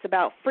money. It's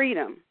about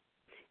freedom.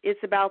 It's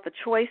about the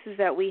choices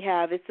that we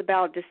have. It's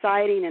about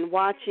deciding and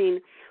watching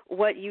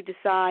what you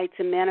decide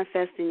to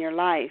manifest in your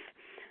life.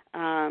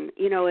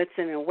 It's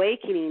an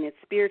awakening, it's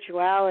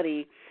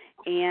spirituality,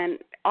 and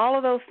all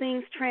of those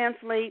things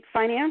translate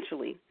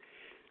financially.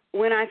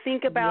 When I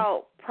think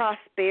about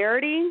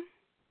prosperity,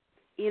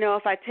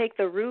 if I take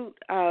the root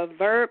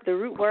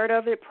word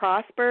of it,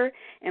 prosper,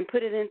 and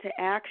put it into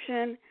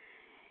action,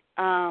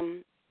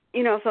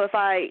 so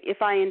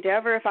if I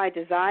endeavor, if I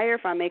desire,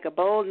 if I make a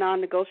bold,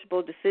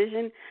 non-negotiable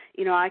decision,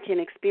 I can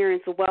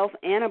experience wealth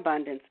and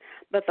abundance.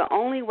 But the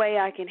only way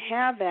I can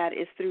have that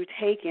is through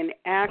taking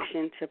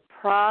action to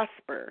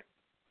prosper.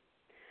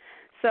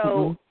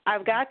 So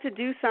I've got to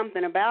do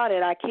something about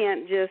it. I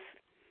can't just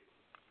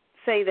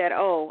say that,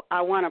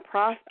 I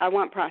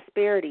want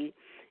prosperity.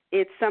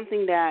 It's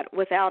something that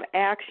without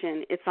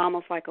action, it's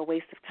almost like a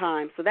waste of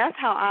time. So that's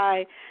how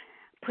I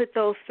put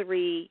those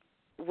three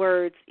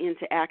words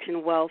into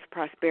action: wealth,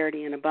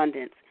 prosperity, and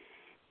abundance.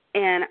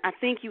 And I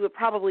think you would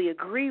probably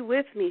agree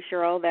with me,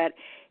 Cheryl, that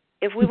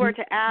if we were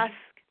to ask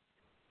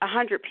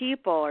 100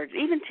 people or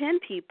even 10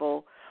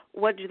 people,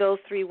 what do those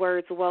three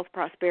words, wealth,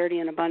 prosperity,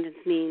 and abundance,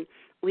 mean,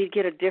 we'd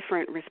get a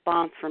different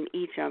response from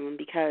each of them,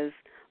 because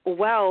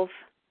wealth,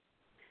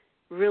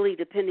 really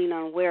depending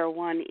on where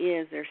one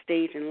is, their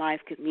stage in life,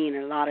 could mean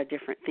a lot of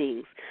different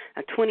things.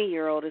 A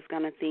 20-year-old is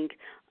going to think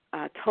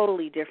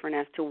totally different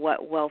as to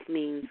what wealth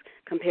means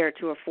compared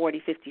to a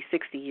 40, 50,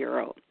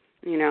 60-year-old,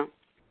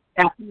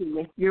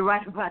 Absolutely. You're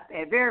right about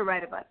that. Very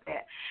right about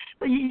that.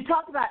 So you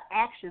talked about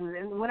actions,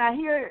 and when I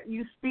hear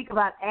you speak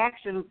about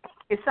actions,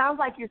 it sounds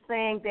like you're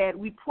saying that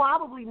we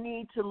probably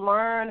need to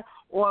learn,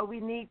 or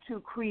we need to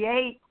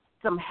create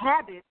some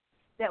habits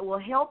that will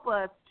help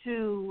us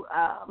to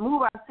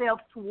move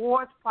ourselves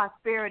towards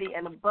prosperity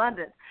and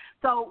abundance.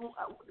 So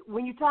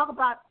when you talk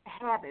about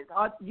habits,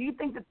 do you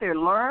think that they're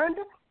learned,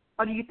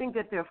 or do you think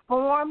that they're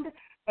formed?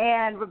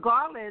 And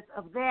regardless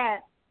of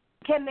that,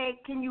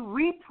 can you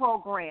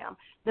reprogram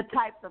the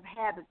types of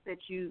habits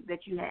that you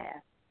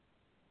have?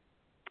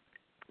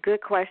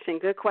 Good question.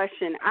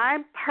 I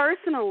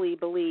personally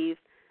believe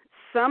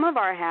some of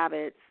our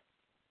habits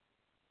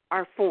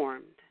are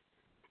formed,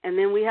 and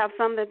then we have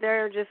some that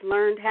they're just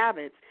learned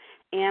habits.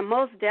 And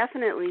most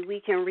definitely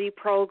we can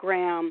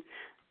reprogram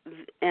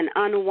and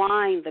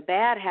unwind the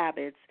bad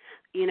habits.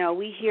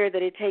 We hear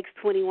that it takes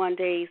 21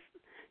 days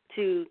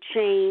to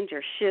change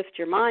or shift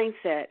your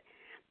mindset.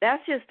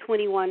 That's just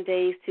 21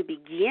 days to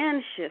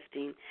begin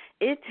shifting.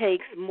 It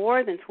takes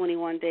more than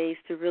 21 days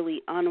to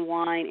really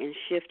unwind and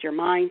shift your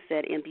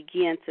mindset and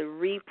begin to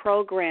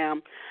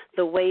reprogram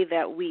the way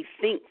that we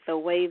think, the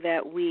way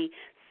that we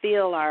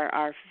feel,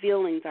 our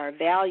feelings, our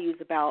values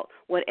about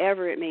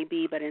whatever it may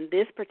be. But in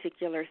this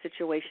particular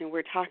situation,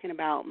 we're talking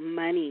about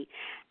money,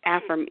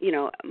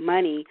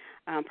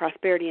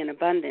 prosperity and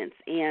abundance.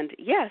 And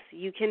yes,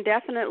 you can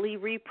definitely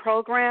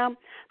reprogram,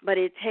 but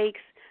it takes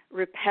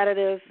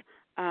repetitive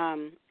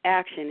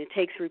action. It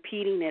takes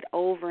repeating it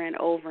over and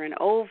over and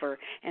over,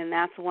 and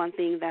that's one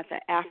thing that the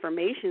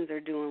affirmations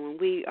are doing. When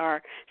we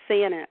are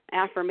saying an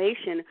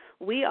affirmation,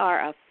 we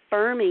are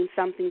affirming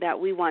something that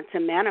we want to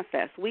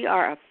manifest. We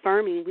are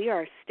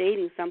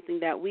stating something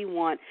that we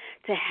want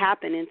to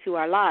happen into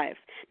our lives.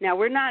 Now,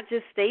 we're not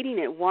just stating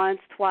it once,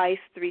 twice,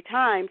 3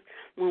 times.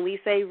 When we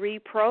say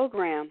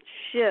reprogram,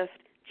 shift,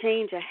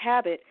 change a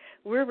habit,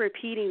 we're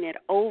repeating it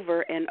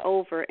over and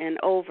over and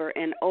over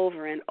and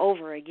over and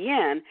over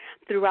again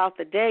throughout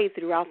the day,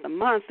 throughout the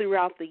month,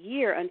 throughout the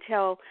year,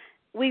 until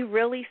we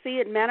really see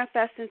it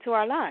manifest into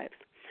our lives.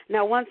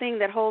 Now, one thing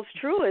that holds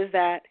true is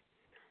that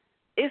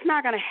it's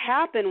not going to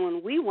happen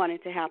when we want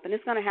it to happen.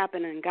 It's going to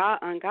happen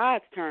on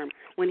God's term,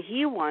 when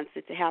He wants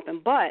it to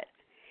happen. But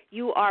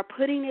you are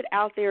putting it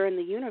out there in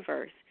the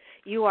universe.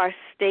 You are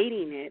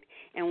stating it,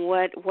 and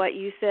what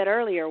you said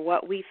earlier,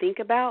 what we think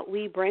about,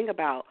 we bring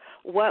about.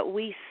 What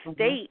we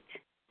state,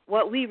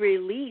 what we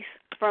release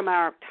from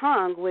our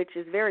tongue, which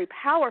is very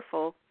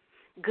powerful,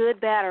 good,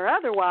 bad, or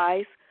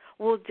otherwise,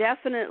 will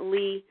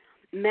definitely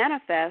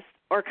manifest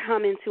or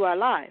come into our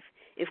life.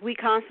 If we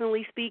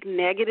constantly speak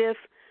negative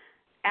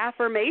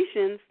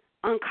affirmations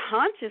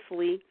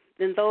unconsciously,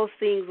 then those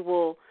things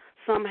will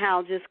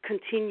somehow just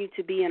continue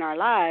to be in our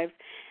lives.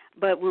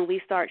 But when we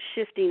start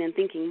shifting and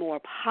thinking more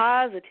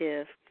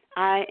positive,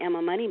 I am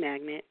a money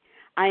magnet,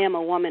 I am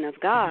a woman of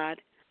God,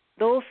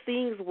 those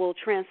things will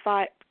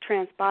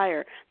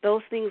transpire.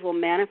 Those things will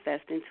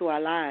manifest into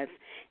our lives,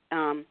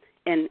 and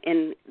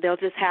they'll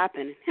just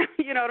happen.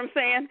 You know what I'm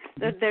saying?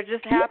 They're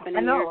just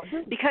happening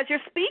because you're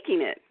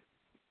speaking it.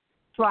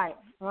 Right.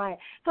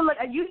 So look,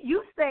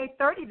 you say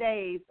 30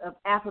 days of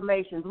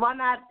affirmations. Why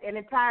not an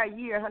entire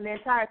year, an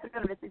entire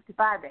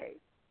 365 days?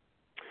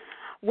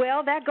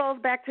 Well, that goes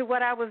back to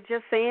what I was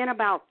just saying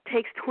about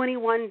takes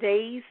 21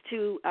 days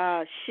to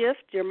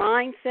shift your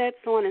mindset,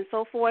 so on and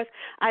so forth.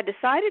 I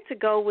decided to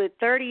go with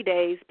 30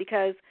 days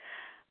because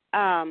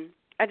I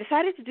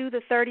decided to do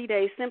the 30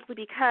 days simply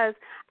because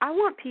I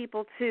want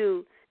people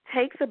to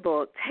take the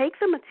book, take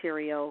the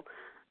material,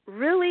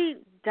 really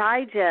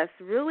digest,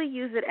 really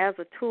use it as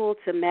a tool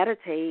to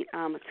meditate,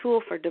 a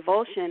tool for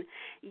devotion.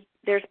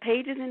 There's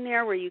pages in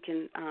there where you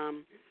can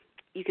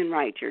You can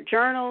write your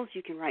journals.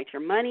 You can write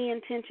your money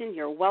intention,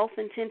 your wealth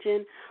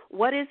intention.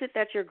 What is it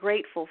that you're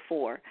grateful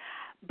for?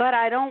 But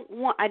I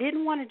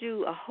didn't want to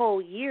do a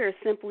whole year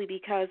simply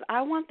because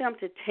I want them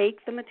to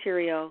take the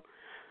material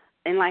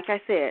and, like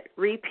I said,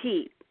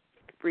 repeat,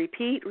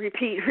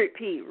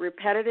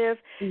 repetitive,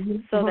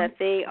 so that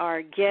they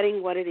are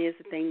getting what it is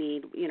that they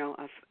need,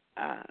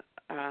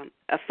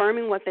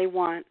 affirming what they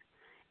want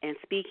and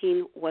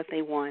speaking what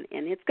they want.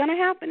 And it's going to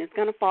happen. It's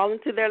going to fall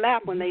into their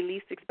lap when they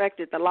least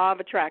expect it, the law of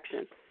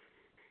attraction.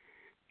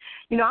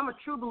 I'm a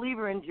true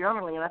believer in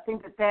journaling, and I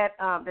think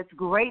that's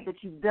great that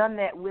you've done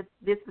that with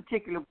this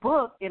particular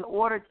book in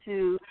order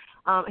to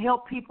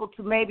help people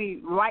to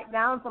maybe write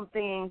down some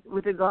things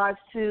with regards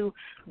to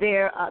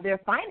their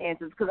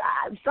finances. Because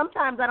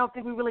sometimes I don't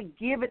think we really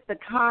give it the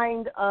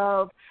kind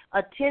of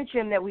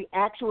attention that we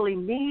actually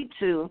need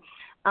to.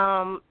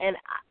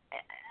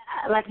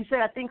 Like you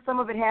said, I think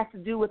some of it has to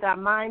do with our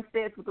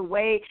mindsets, with the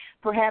way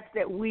perhaps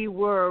that we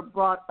were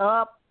brought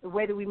up, the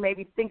way that we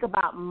maybe think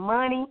about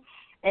money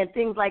and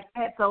things like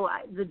that. So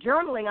the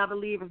journaling, I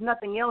believe, if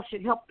nothing else,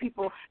 should help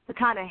people to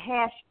kind of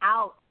hash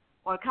out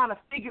or kind of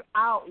figure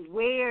out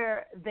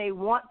where they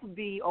want to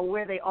be or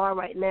where they are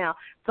right now.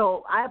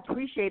 So I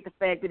appreciate the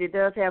fact that it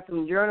does have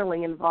some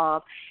journaling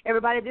involved.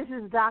 Everybody, this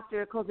is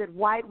Dr. Cozette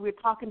White. We're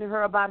talking to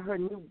her about her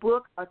new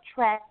book,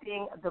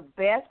 Attracting the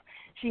Best.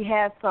 She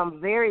has some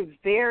very,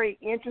 very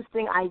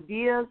interesting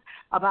ideas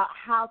about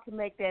how to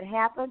make that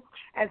happen.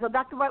 And so,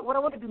 Dr. White, what I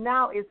want to do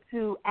now is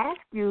to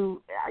ask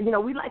you,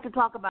 we like to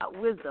talk about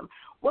wisdom.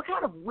 What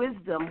kind of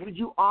wisdom would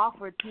you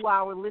offer to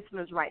our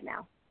listeners right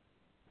now?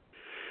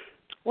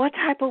 What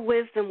type of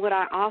wisdom would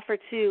I offer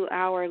to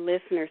our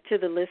listeners, to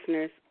the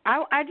listeners?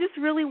 I just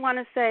really want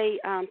to say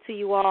to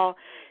you all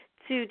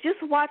to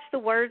just watch the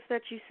words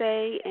that you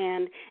say.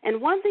 And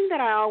one thing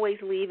that I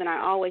always leave and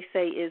I always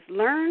say is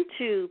learn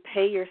to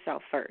pay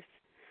yourself first.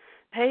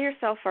 Pay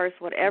yourself first,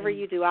 whatever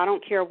you do. I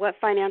don't care what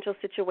financial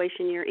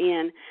situation you're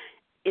in.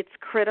 It's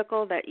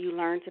critical that you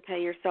learn to pay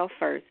yourself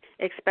first,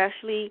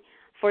 especially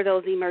for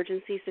those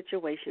emergency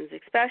situations,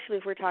 especially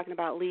if we're talking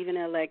about leaving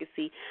a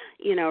legacy,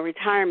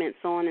 retirement,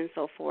 so on and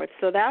so forth.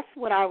 So that's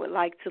what I would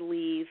like to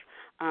leave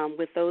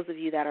with those of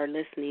you that are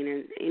listening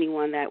and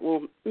anyone that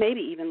will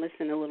maybe even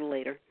listen a little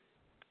later.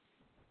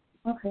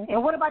 Okay.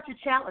 And what about your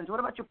challenge? What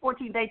about your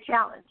 14-day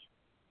challenge?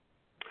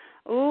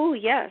 Oh,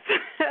 yes,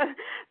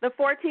 the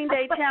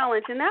 14-day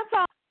challenge. And that's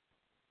all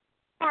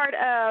part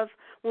of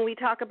when we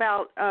talk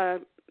about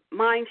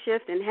mind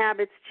shift and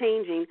habits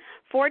changing.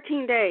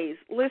 14 days.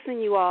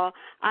 Listen, you all,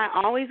 I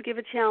always give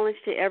a challenge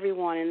to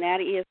everyone, and that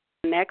is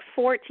the next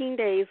 14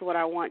 days what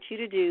I want you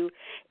to do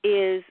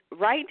is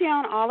write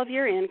down all of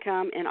your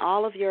income and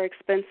all of your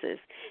expenses.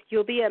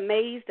 You'll be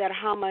amazed at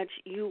how much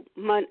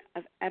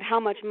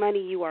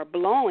money you are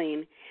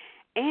blowing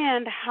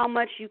and how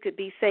much you could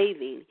be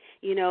saving.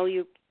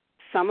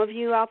 Some of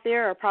you out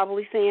there are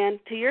probably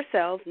saying to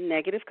yourselves,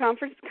 negative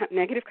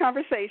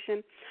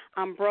conversation,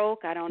 I'm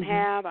broke, I don't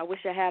have, I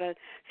wish I had a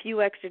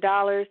few extra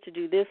dollars to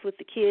do this with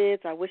the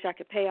kids, I wish I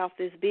could pay off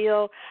this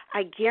bill.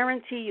 I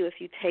guarantee you if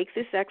you take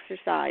this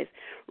exercise,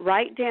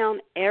 write down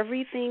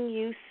everything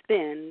you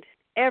spend,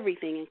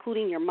 everything,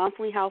 including your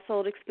monthly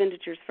household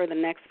expenditures for the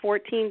next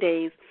 14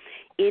 days,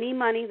 any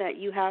money that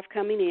you have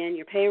coming in,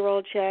 your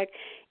payroll check,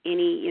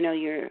 any,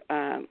 your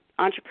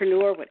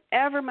entrepreneur,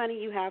 whatever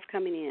money you have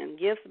coming in,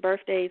 gifts,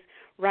 birthdays,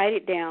 write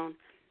it down.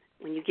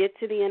 When you get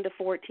to the end of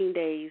 14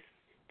 days,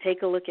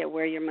 take a look at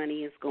where your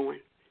money is going.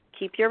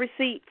 Keep your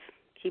receipts.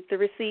 Keep the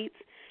receipts.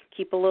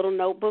 Keep a little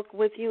notebook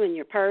with you in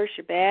your purse,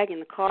 your bag, in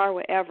the car,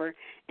 wherever,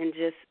 and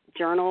just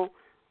journal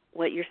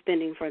what you're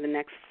spending for the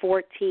next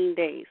 14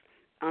 days.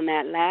 On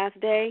that last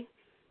day,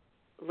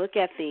 look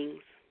at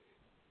things,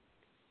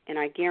 and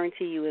I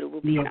guarantee you it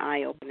will be an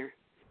eye-opener.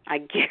 I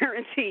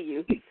guarantee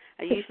you.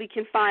 I usually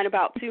can find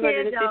about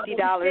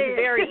 $250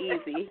 very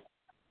easy.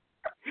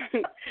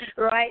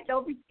 Right?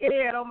 Don't be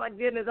scared. Oh, my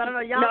goodness. I don't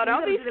know. Y'all, no,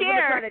 don't be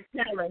scared.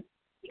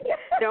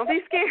 Don't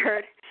be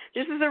scared.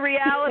 This is a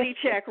reality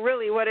check,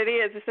 really, what it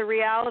is. It's a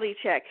reality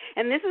check.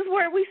 And this is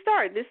where we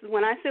start. This is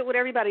when I sit with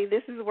everybody,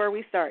 this is where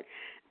we start.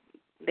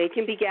 They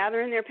can be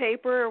gathering their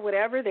paper or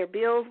whatever, their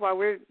bills while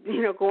we're,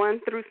 going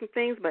through some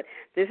things, but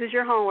this is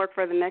your homework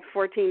for the next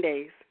 14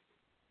 days.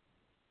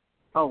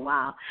 Oh,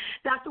 wow.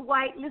 Dr.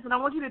 White, listen, I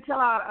want you to tell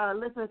our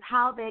listeners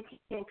how they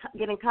can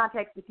get in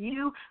contact with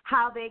you,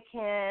 how they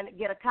can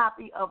get a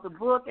copy of the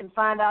book and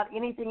find out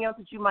anything else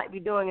that you might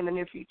be doing in the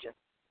near future.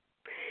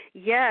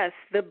 Yes,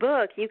 the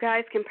book. You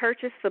guys can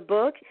purchase the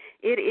book.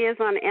 It is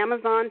on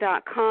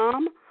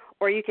Amazon.com,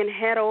 or you can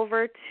head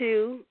over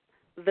to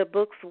the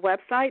book's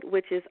website,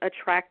 which is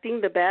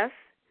Attracting the Best,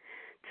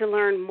 to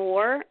learn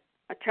more,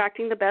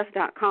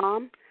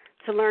 attractingthebest.com.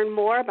 To learn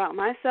more about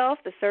myself,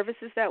 the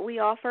services that we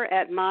offer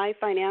at My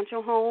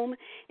Financial Home,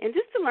 and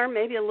just to learn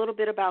maybe a little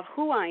bit about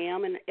who I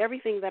am and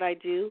everything that I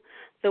do,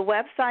 the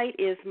website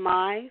is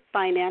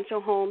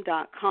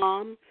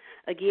myfinancialhome.com.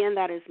 Again,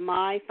 that is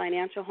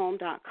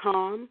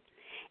myfinancialhome.com.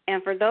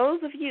 And for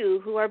those of you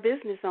who are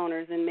business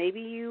owners, and maybe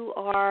you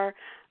are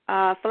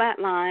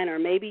flatline, or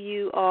maybe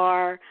you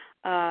are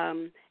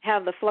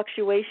have the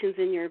fluctuations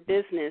in your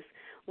business,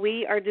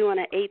 we are doing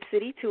an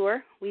 8-city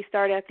tour. We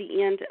start at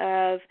the end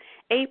of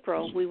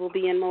April. We will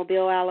be in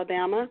Mobile,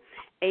 Alabama,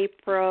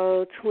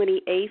 April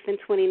 28th and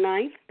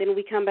 29th. Then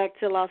we come back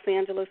to Los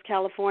Angeles,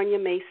 California,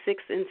 May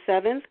 6th and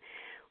 7th.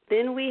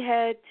 Then we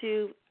head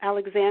to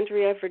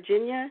Alexandria,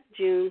 Virginia,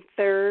 June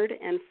 3rd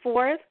and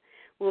 4th.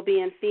 We'll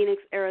be in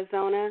Phoenix,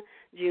 Arizona,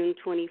 June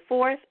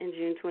 24th and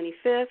June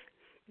 25th.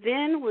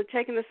 Then we're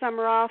taking the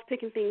summer off,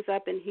 picking things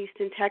up in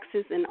Houston,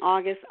 Texas in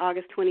August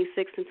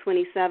 26th and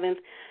 27th.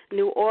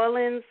 New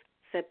Orleans,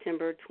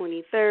 September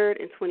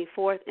 23rd and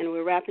 24th. And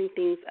we're wrapping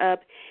things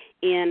up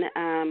in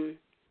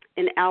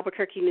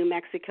Albuquerque, New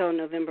Mexico,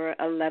 November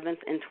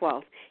 11th and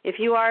 12th. If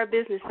you are a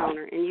business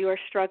owner and you are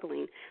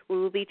struggling, we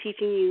will be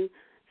teaching you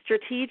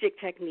strategic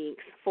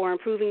techniques for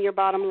improving your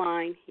bottom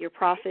line, your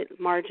profit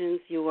margins,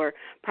 your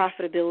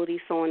profitability,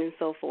 so on and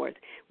so forth.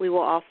 We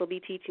will also be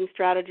teaching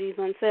strategies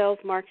on sales,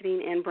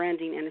 marketing, and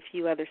branding, and a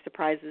few other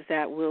surprises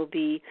that will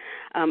be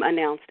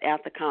announced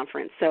at the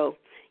conference. So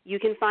you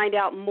can find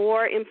out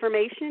more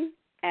information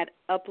at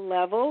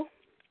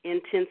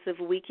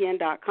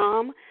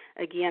uplevelintensiveweekend.com.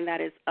 Again, that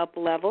is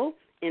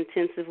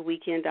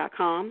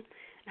uplevelintensiveweekend.com.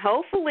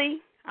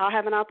 Hopefully, I'll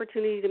have an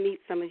opportunity to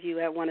meet some of you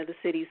at one of the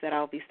cities that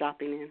I'll be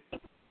stopping in.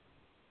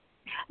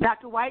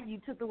 Dr. White, you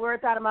took the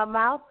words out of my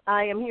mouth.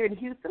 I am here in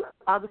Houston,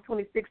 August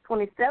 26th,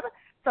 27th.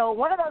 So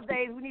one of those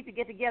days we need to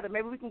get together.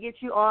 Maybe we can get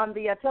you on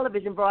the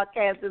television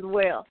broadcast as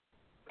well.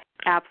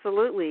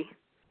 Absolutely.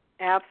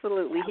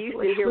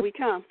 Houston, here we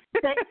come.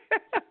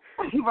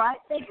 Right.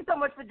 Thank you so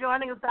much for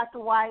joining us, Dr.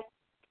 White.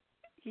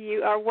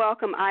 You are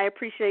welcome. I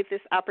appreciate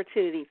this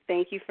opportunity.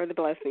 Thank you for the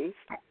blessings.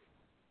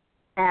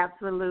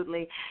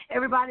 Absolutely.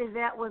 Everybody,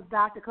 that was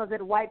Dr.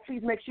 Cozette White.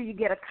 Please make sure you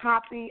get a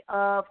copy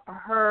of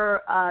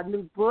her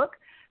new book,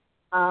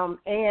 and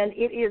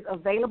it is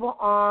available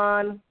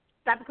on,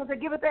 Dr. Cozette,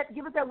 give us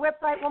that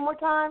website one more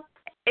time.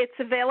 It's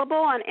available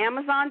on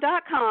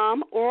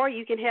Amazon.com, or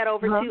you can head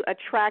over to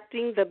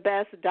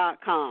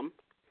attractingthebest.com.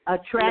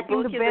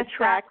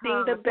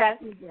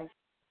 Attractingthebest.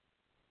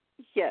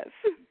 Yes.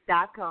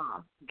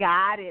 .com.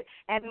 Got it.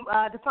 And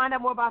to find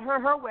out more about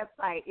her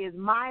website is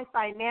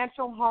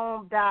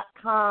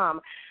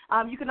myfinancialhome.com.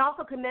 You can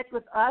also connect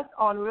with us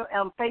on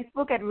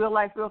Facebook at Real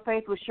Life Real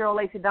Faith with Cheryl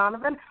Lacey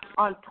Donovan,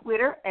 on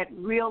Twitter at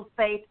Real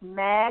Faith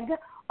Mag,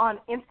 on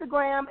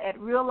Instagram at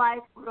Real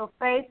Life Real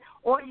Faith,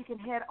 or you can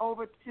head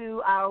over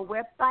to our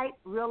website,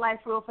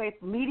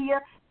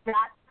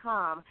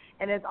 realliferealfaithmedia.com.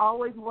 And as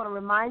always, we want to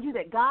remind you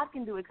that God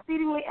can do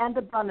exceedingly and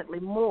abundantly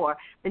more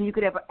than you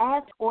could ever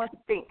ask or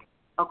think,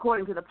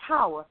 according to the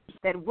power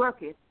that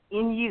worketh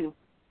in you.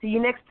 See you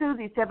next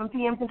Tuesday, 7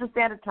 p.m. Central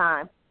Standard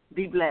Time.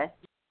 Be blessed.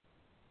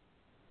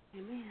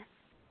 Amen.